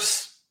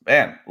shares.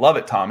 Man, love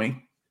it,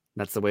 Tommy.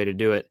 That's the way to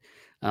do it.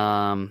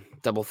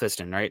 Double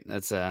fisting, right?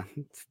 That's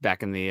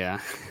back in the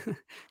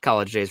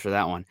college days for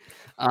that one.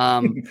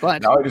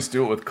 But now I just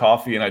do it with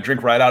coffee and I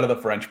drink right out of the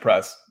French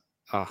press.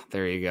 Oh,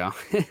 there you go.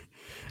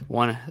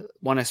 one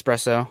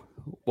espresso,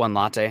 one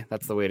latte.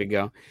 That's the way to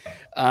go.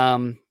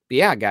 But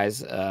yeah,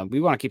 guys,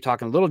 we want to keep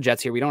talking a little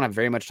Jets here. We don't have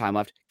very much time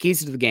left.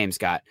 Keys to the game,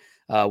 Scott.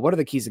 What are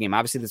the keys to the game?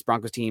 Obviously, this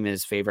Broncos team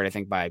is favored, I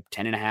think, by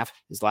 10.5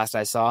 is last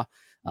I saw.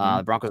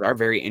 The Broncos are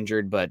very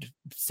injured, but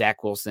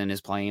Zach Wilson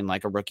is playing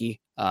like a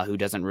rookie who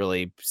doesn't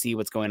really see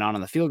what's going on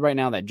the field right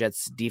now. That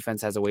Jets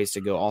defense has a ways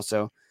to go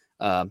also.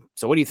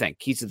 So what do you think?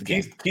 Keys to the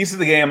game. Keys to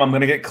the game. I'm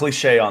going to get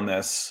cliche on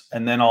this,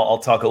 and then I'll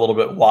talk a little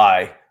bit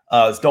why.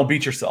 Is don't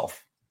beat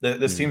yourself.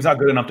 This team's not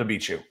good enough to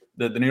beat you.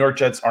 The New York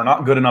Jets are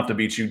not good enough to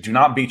beat you. Do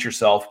not beat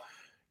yourself.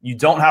 You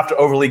don't have to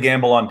overly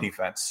gamble on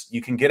defense.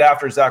 You can get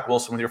after Zach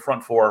Wilson with your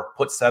front four,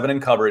 put 7 in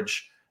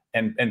coverage,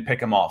 and pick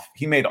him off.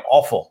 He made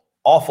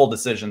awful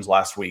decisions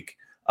last week.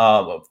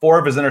 4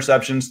 of his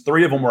interceptions,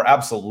 3 of them were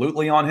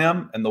absolutely on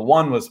him, and the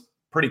one was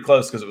pretty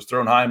close because it was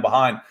thrown high and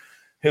behind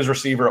his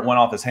receiver. It went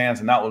off his hands,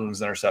 and that one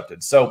was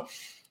intercepted. So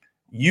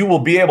you will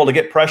be able to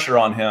get pressure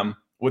on him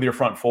with your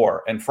front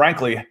four. And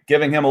frankly,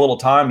 giving him a little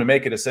time to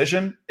make a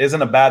decision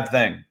isn't a bad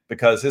thing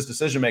because his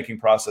decision-making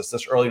process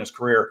this early in his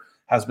career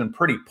has been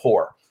pretty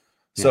poor.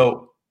 Yeah.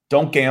 So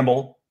don't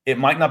gamble. It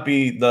might not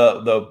be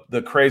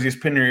the craziest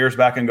pin your ears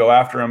back and go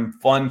after him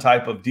fun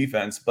type of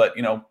defense, but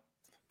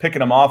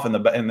picking him off in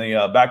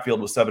the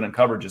backfield with 7 in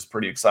coverage is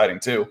pretty exciting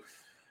too.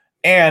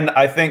 And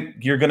I think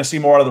you're going to see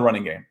more out of the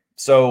running game.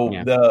 So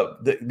you're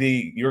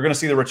going to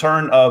see the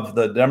return of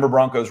the Denver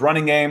Broncos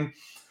running game.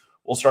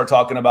 We'll start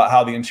talking about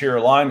how the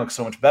interior line looks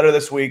so much better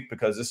this week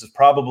because this is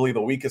probably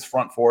the weakest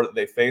front four that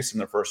they face in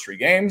their first 3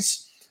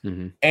 games.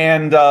 Mm-hmm.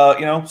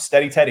 And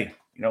steady Teddy.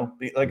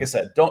 Like I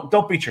said,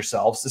 don't beat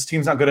yourselves. This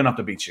team's not good enough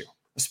to beat you,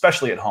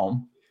 especially at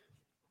home.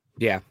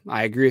 Yeah,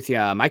 I agree with you.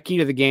 My key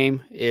to the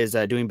game is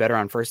doing better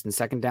on first and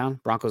second down.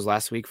 Broncos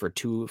last week for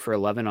 2 for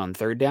 11 on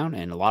third down,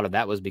 and a lot of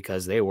that was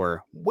because they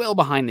were well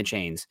behind the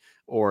chains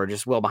or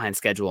just well behind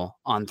schedule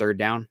on third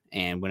down.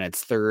 And when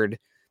it's 3rd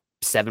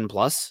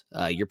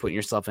 7+, you're putting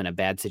yourself in a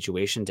bad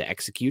situation to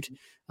execute.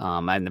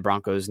 And the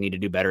Broncos need to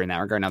do better in that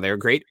regard. Now, they were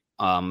great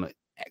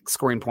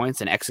scoring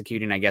points and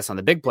executing, I guess, on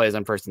the big plays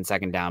on first and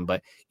second down,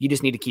 but you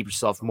just need to keep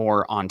yourself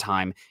more on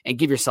time and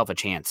give yourself a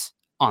chance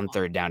on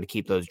third down to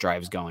keep those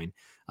drives going.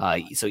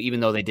 So even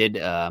though they did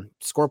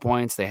score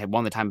points, they had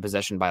won the time of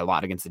possession by a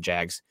lot against the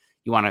Jags.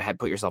 You want to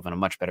put yourself in a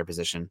much better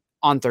position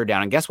on third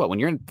down. And guess what? When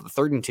you're in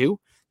 3rd and 2,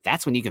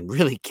 that's when you can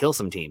really kill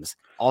some teams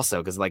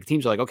also. Because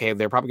teams are like, okay,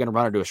 they're probably going to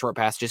run or do a short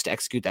pass just to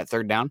execute that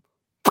third down.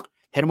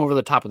 Hit them over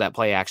the top of that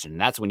play action. And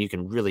that's when you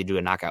can really do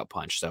a knockout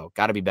punch. So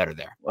got to be better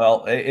there.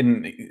 Well,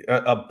 in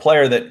a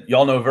player that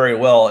y'all know very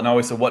well, and I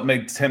always said what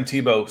made Tim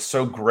Tebow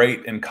so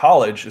great in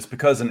college is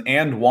because an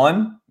and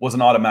 1 was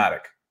an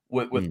automatic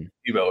with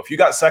Tebow. If you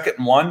got 2nd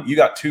and 1, you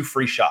got 2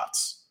 free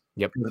shots.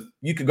 Yep.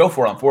 You could go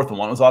for it on 4th and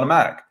 1. It was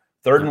automatic.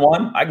 3rd and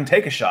 1, I can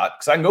take a shot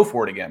because I can go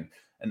for it again.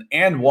 An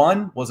and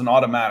 1 was an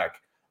automatic.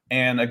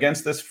 And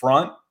against this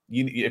front,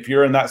 if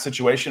you're in that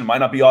situation, it might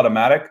not be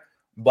automatic,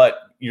 but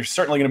you're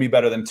certainly going to be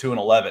better than 2 and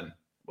 11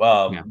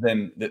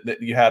 than that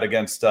you had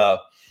against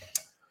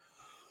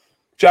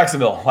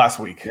Jacksonville last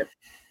week.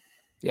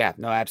 Yeah,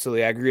 no,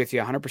 absolutely. I agree with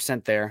you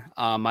 100% there.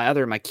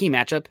 My key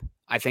matchup,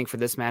 I think for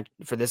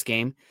this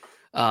game,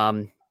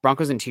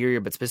 Broncos interior,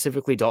 but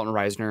specifically Dalton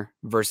Reisner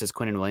versus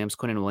Quinnen Williams.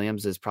 Quinnen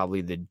Williams is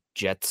probably the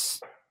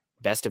Jets'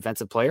 best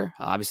defensive player.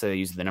 Obviously, they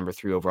used the number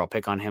 3 overall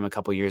pick on him a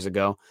couple years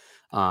ago.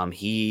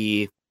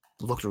 He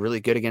looked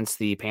really good against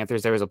the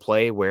Panthers. There was a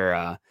play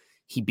where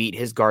he beat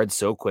his guard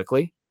so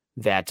quickly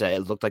that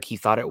it looked like he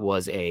thought it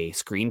was a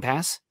screen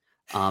pass.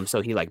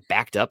 So he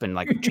backed up and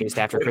chased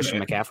after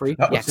Christian McCaffrey.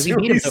 Yeah, because he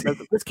beat him. So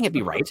this can't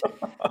be right.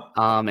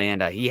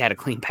 And he had a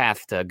clean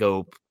path to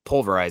go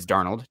pulverize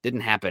Darnold.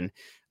 Didn't happen.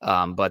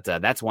 But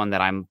that's one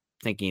that I'm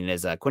thinking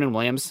is Quinnen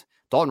Williams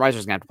Dalton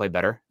Reiser's gonna have to play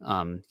better.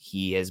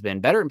 He has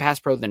been better in pass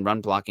pro than run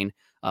blocking,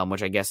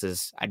 which I guess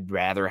is I'd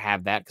rather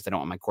have that because I don't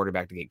want my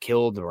quarterback to get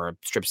killed or a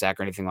strip sack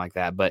or anything like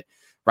that. But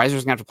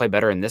Reiser's gonna have to play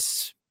better, and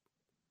this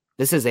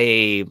is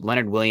a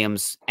Leonard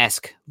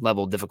Williams-esque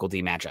level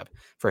difficulty matchup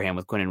for him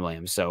with Quinnen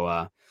Williams.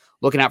 So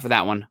looking out for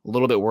that one. A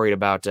little bit worried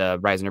about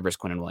Reisner versus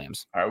Quinnen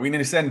Williams. All right, we need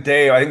to send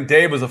Dave. I think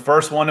Dave was the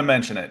first one to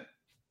mention it.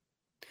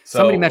 So,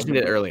 somebody mentioned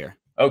it earlier.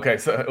 Okay,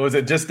 so was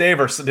it just Dave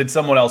or did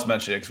someone else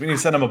mention it? Because we need to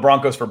send him a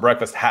Broncos for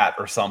breakfast hat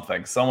or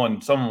something.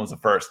 Someone was the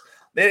first.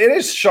 It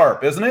is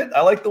sharp, isn't it?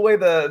 I like the way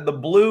the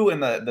blue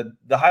and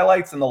the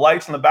highlights and the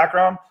lights in the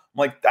background. I'm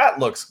like, that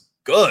looks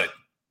good.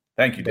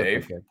 Thank you,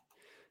 Dave. Good.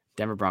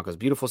 Denver Broncos,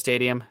 beautiful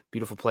stadium,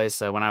 beautiful place.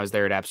 When I was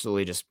there, it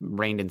absolutely just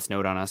rained and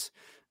snowed on us.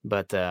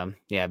 But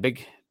yeah,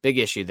 big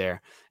issue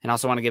there. And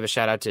also want to give a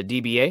shout out to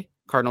DBA.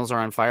 Cardinals are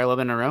on fire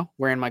 11 in a row.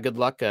 Wearing my good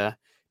luck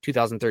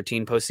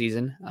 2013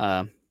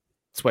 postseason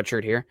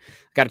sweatshirt here.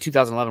 Got a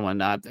 2011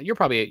 one.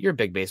 You're a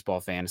big baseball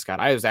fan, Scott.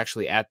 I was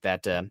actually at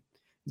that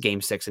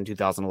Game 6 in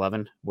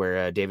 2011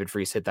 where David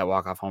Freese hit that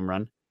walk-off home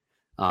run.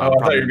 I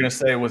thought you were going to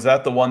say, was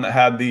that the one that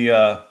had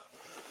the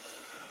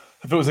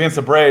if it was against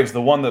the Braves, the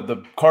one that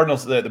the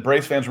Cardinals, the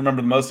Braves fans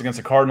remember the most against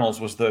the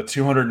Cardinals was the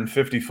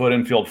 250-foot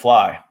infield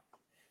fly.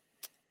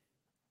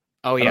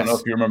 Oh, yes. I don't know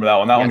if you remember that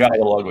one. That one got a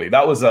little ugly.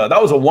 That was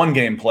a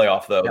one-game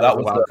playoff, though. That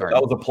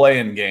was a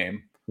play-in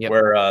game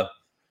where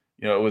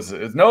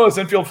it's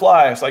infield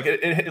fly. It's like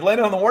it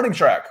landed on the warning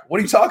track. What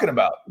are you talking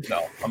about?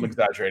 No, I'm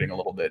exaggerating a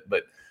little bit,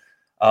 but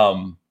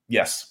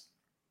yes.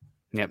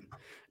 Yep.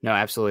 No,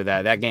 absolutely.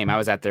 That game, I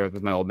was out there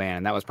with my old man,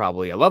 and that was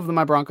probably, I love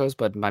my Broncos,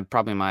 but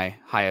probably my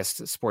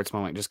highest sports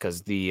moment just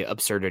because the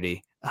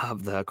absurdity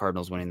of the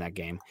Cardinals winning that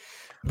game.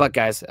 But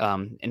guys,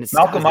 and it's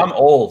Malcolm, I'm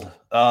old.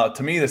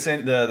 To me,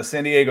 the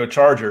San Diego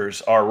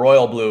Chargers are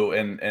royal blue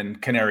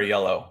and canary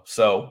yellow.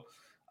 So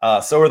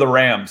are the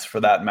Rams,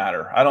 for that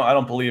matter. I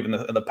don't believe in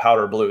the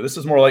powder blue. This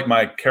is more like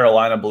my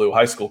Carolina blue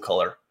high school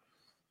color.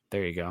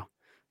 There you go.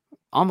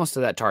 Almost to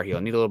that Tar Heel.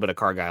 Need a little bit of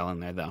Cargyle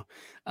in there, though.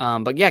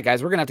 But yeah,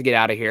 guys, we're going to have to get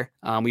out of here.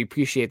 We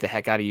appreciate the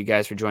heck out of you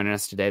guys for joining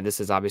us today. This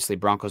is obviously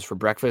Broncos for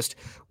Breakfast.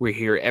 We're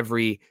here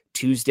every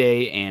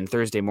Tuesday and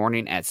Thursday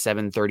morning at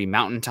 7:30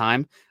 Mountain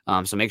Time.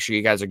 So make sure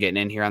you guys are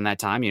getting in here on that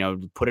time.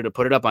 Put it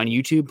up on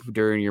YouTube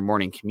during your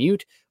morning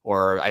commute.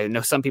 Or I know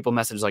some people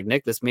message like,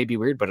 Nick, this may be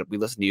weird, but we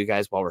listen to you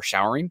guys while we're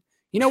showering.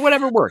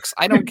 Whatever works.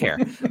 I don't care.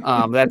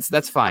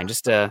 That's fine.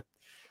 Just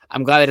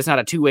I'm glad that it's not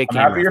a two-way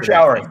camera. Happy you're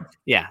showering.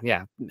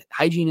 Yeah.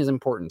 Hygiene is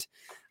important.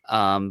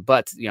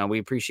 But we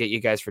appreciate you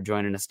guys for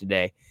joining us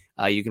today.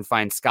 You can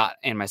find Scott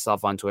and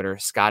myself on Twitter.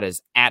 Scott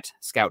is at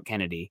Scout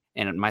Kennedy,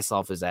 and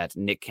myself is at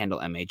Nick Kendall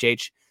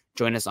MHH.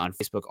 Join us on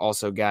Facebook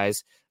also,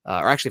 guys.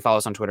 Or actually follow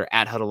us on Twitter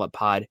at Huddle Up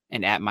Pod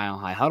and at Mile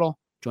High Huddle.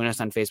 Join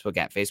us on Facebook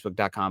at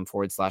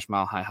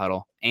facebook.com/Mile High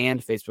Huddle and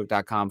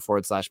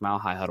facebook.com/Mile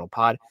High Huddle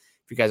Pod.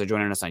 If you guys are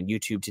joining us on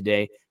YouTube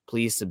today,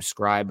 please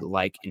subscribe,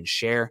 like, and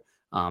share.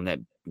 That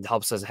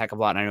helps us a heck of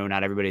a lot. I know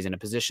not everybody's in a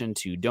position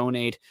to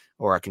donate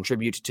or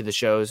contribute to the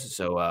shows.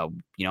 So,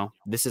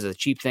 this is a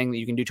cheap thing that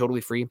you can do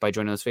totally free by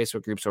joining those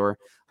Facebook groups or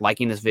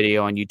liking this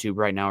video on YouTube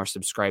right now or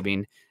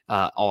subscribing.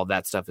 All of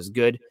that stuff is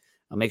good.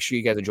 Make sure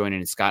you guys are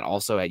joining Scott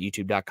also at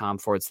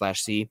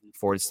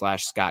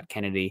youtube.com/C/Scott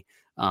Kennedy.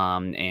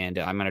 And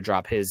I'm going to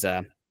drop his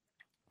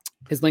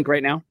link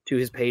right now to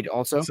his page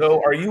also.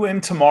 So are you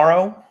in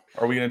tomorrow?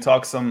 Are we going to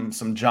talk some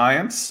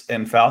Giants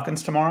and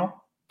Falcons tomorrow?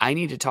 I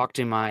need to talk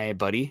to my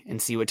buddy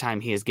and see what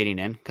time he is getting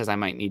in because I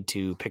might need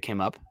to pick him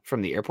up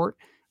from the airport.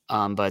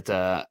 But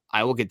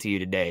I will get to you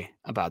today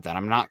about that.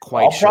 I'm not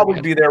quite I'll sure. I'll probably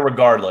yet. be there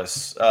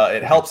regardless.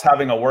 It helps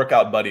having a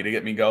workout buddy to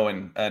get me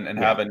going and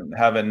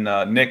having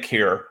Nick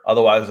here.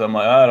 Otherwise, I'm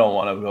like, I don't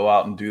want to go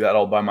out and do that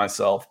all by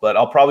myself. But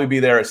I'll probably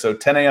be there. So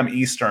 10 a.m.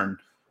 Eastern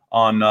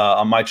on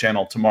my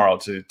channel tomorrow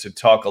to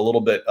talk a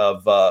little bit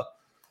of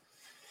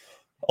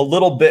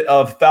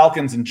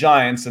Falcons and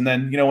Giants. And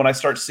then, when I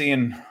start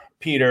seeing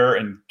Peter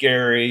and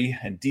Gary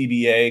and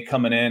DBA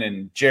coming in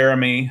and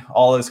Jeremy,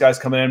 all those guys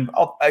coming in,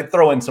 I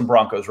throw in some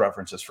Broncos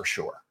references for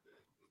sure.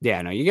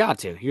 Yeah, no, you got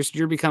to. You're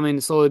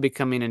slowly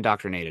becoming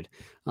indoctrinated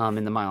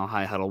in the Mile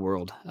High Huddle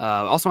world.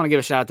 Also want to give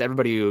a shout out to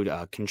everybody who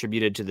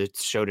contributed to the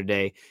show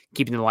today,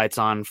 keeping the lights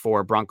on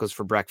for Broncos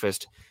for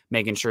Breakfast,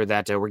 making sure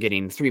that we're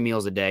getting 3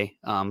 meals a day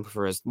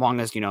for as long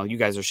as you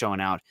guys are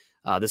showing out.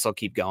 This will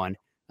keep going.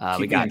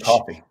 We got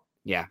coffee.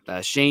 Yeah,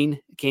 Shane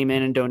came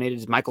in and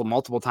donated. Michael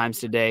multiple times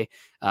today.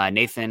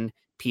 Nathan,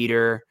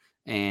 Peter,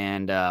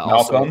 and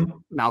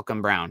also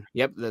Malcolm Brown.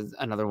 Yep, there's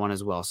another one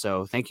as well.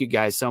 So thank you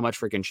guys so much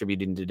for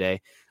contributing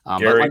today.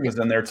 Gary was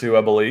in there too,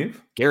 I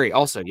believe. Gary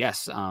also,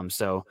 yes.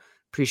 So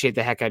appreciate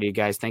the heck out of you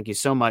guys. Thank you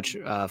so much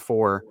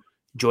for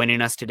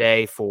joining us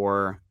today,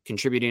 for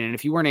contributing. And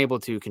if you weren't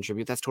able to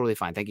contribute, that's totally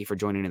fine. Thank you for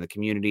joining in the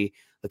community,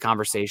 the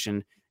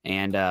conversation.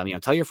 And,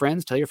 tell your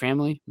friends, tell your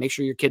family, make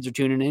sure your kids are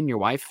tuning in. Your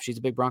wife, she's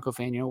a big Bronco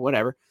fan,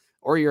 whatever.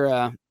 Or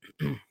your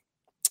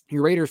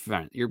Raider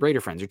friends,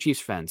 your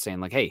Chiefs fans saying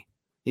like, hey,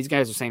 these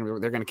guys are saying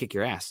they're going to kick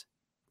your ass.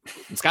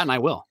 Scott and I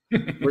will.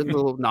 We're a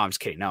little, no, I'm just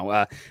kidding.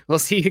 No, we'll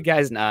see you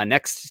guys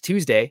next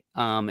Tuesday.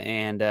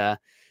 And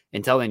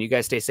until then, you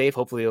guys stay safe.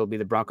 Hopefully it'll be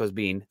the Broncos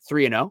being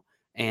 3-0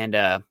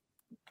 and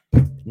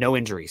no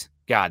injuries.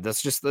 God,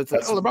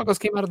 the Broncos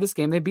came out of this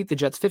game. They beat the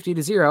Jets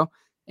 50-0.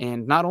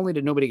 And not only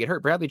did nobody get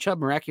hurt, Bradley Chubb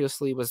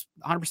miraculously was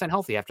 100%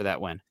 healthy after that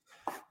win.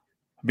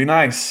 Be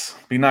nice.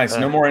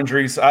 No more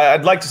injuries.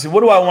 I'd like to see.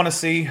 What do I want to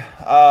see?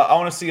 I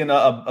want to see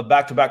a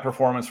back-to-back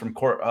performance from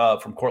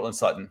Cortland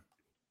Sutton.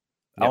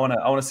 Yep.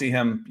 I want to see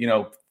him,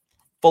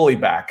 fully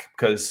back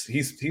because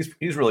he's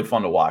really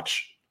fun to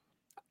watch.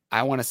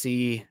 I want to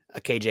see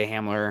a KJ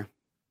Hamler,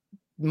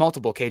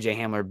 multiple KJ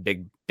Hamler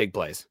big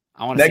plays.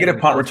 I want negative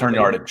punt return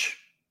yardage.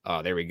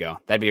 Oh, there we go.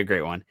 That'd be a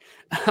great one.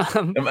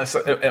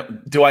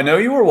 Do I know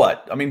you or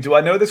what? I mean, do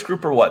I know this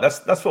group or what?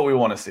 That's what we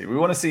want to see. We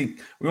want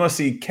to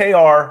see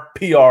KR,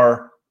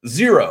 PR,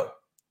 0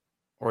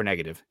 or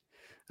negative.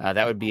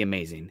 That would be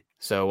amazing.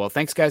 So, well,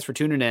 thanks guys for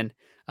tuning in.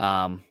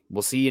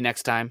 We'll see you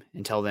next time.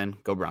 Until then,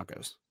 go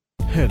Broncos.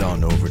 Head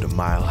on over to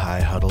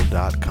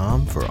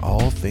milehighhuddle.com for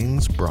all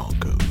things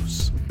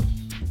Broncos.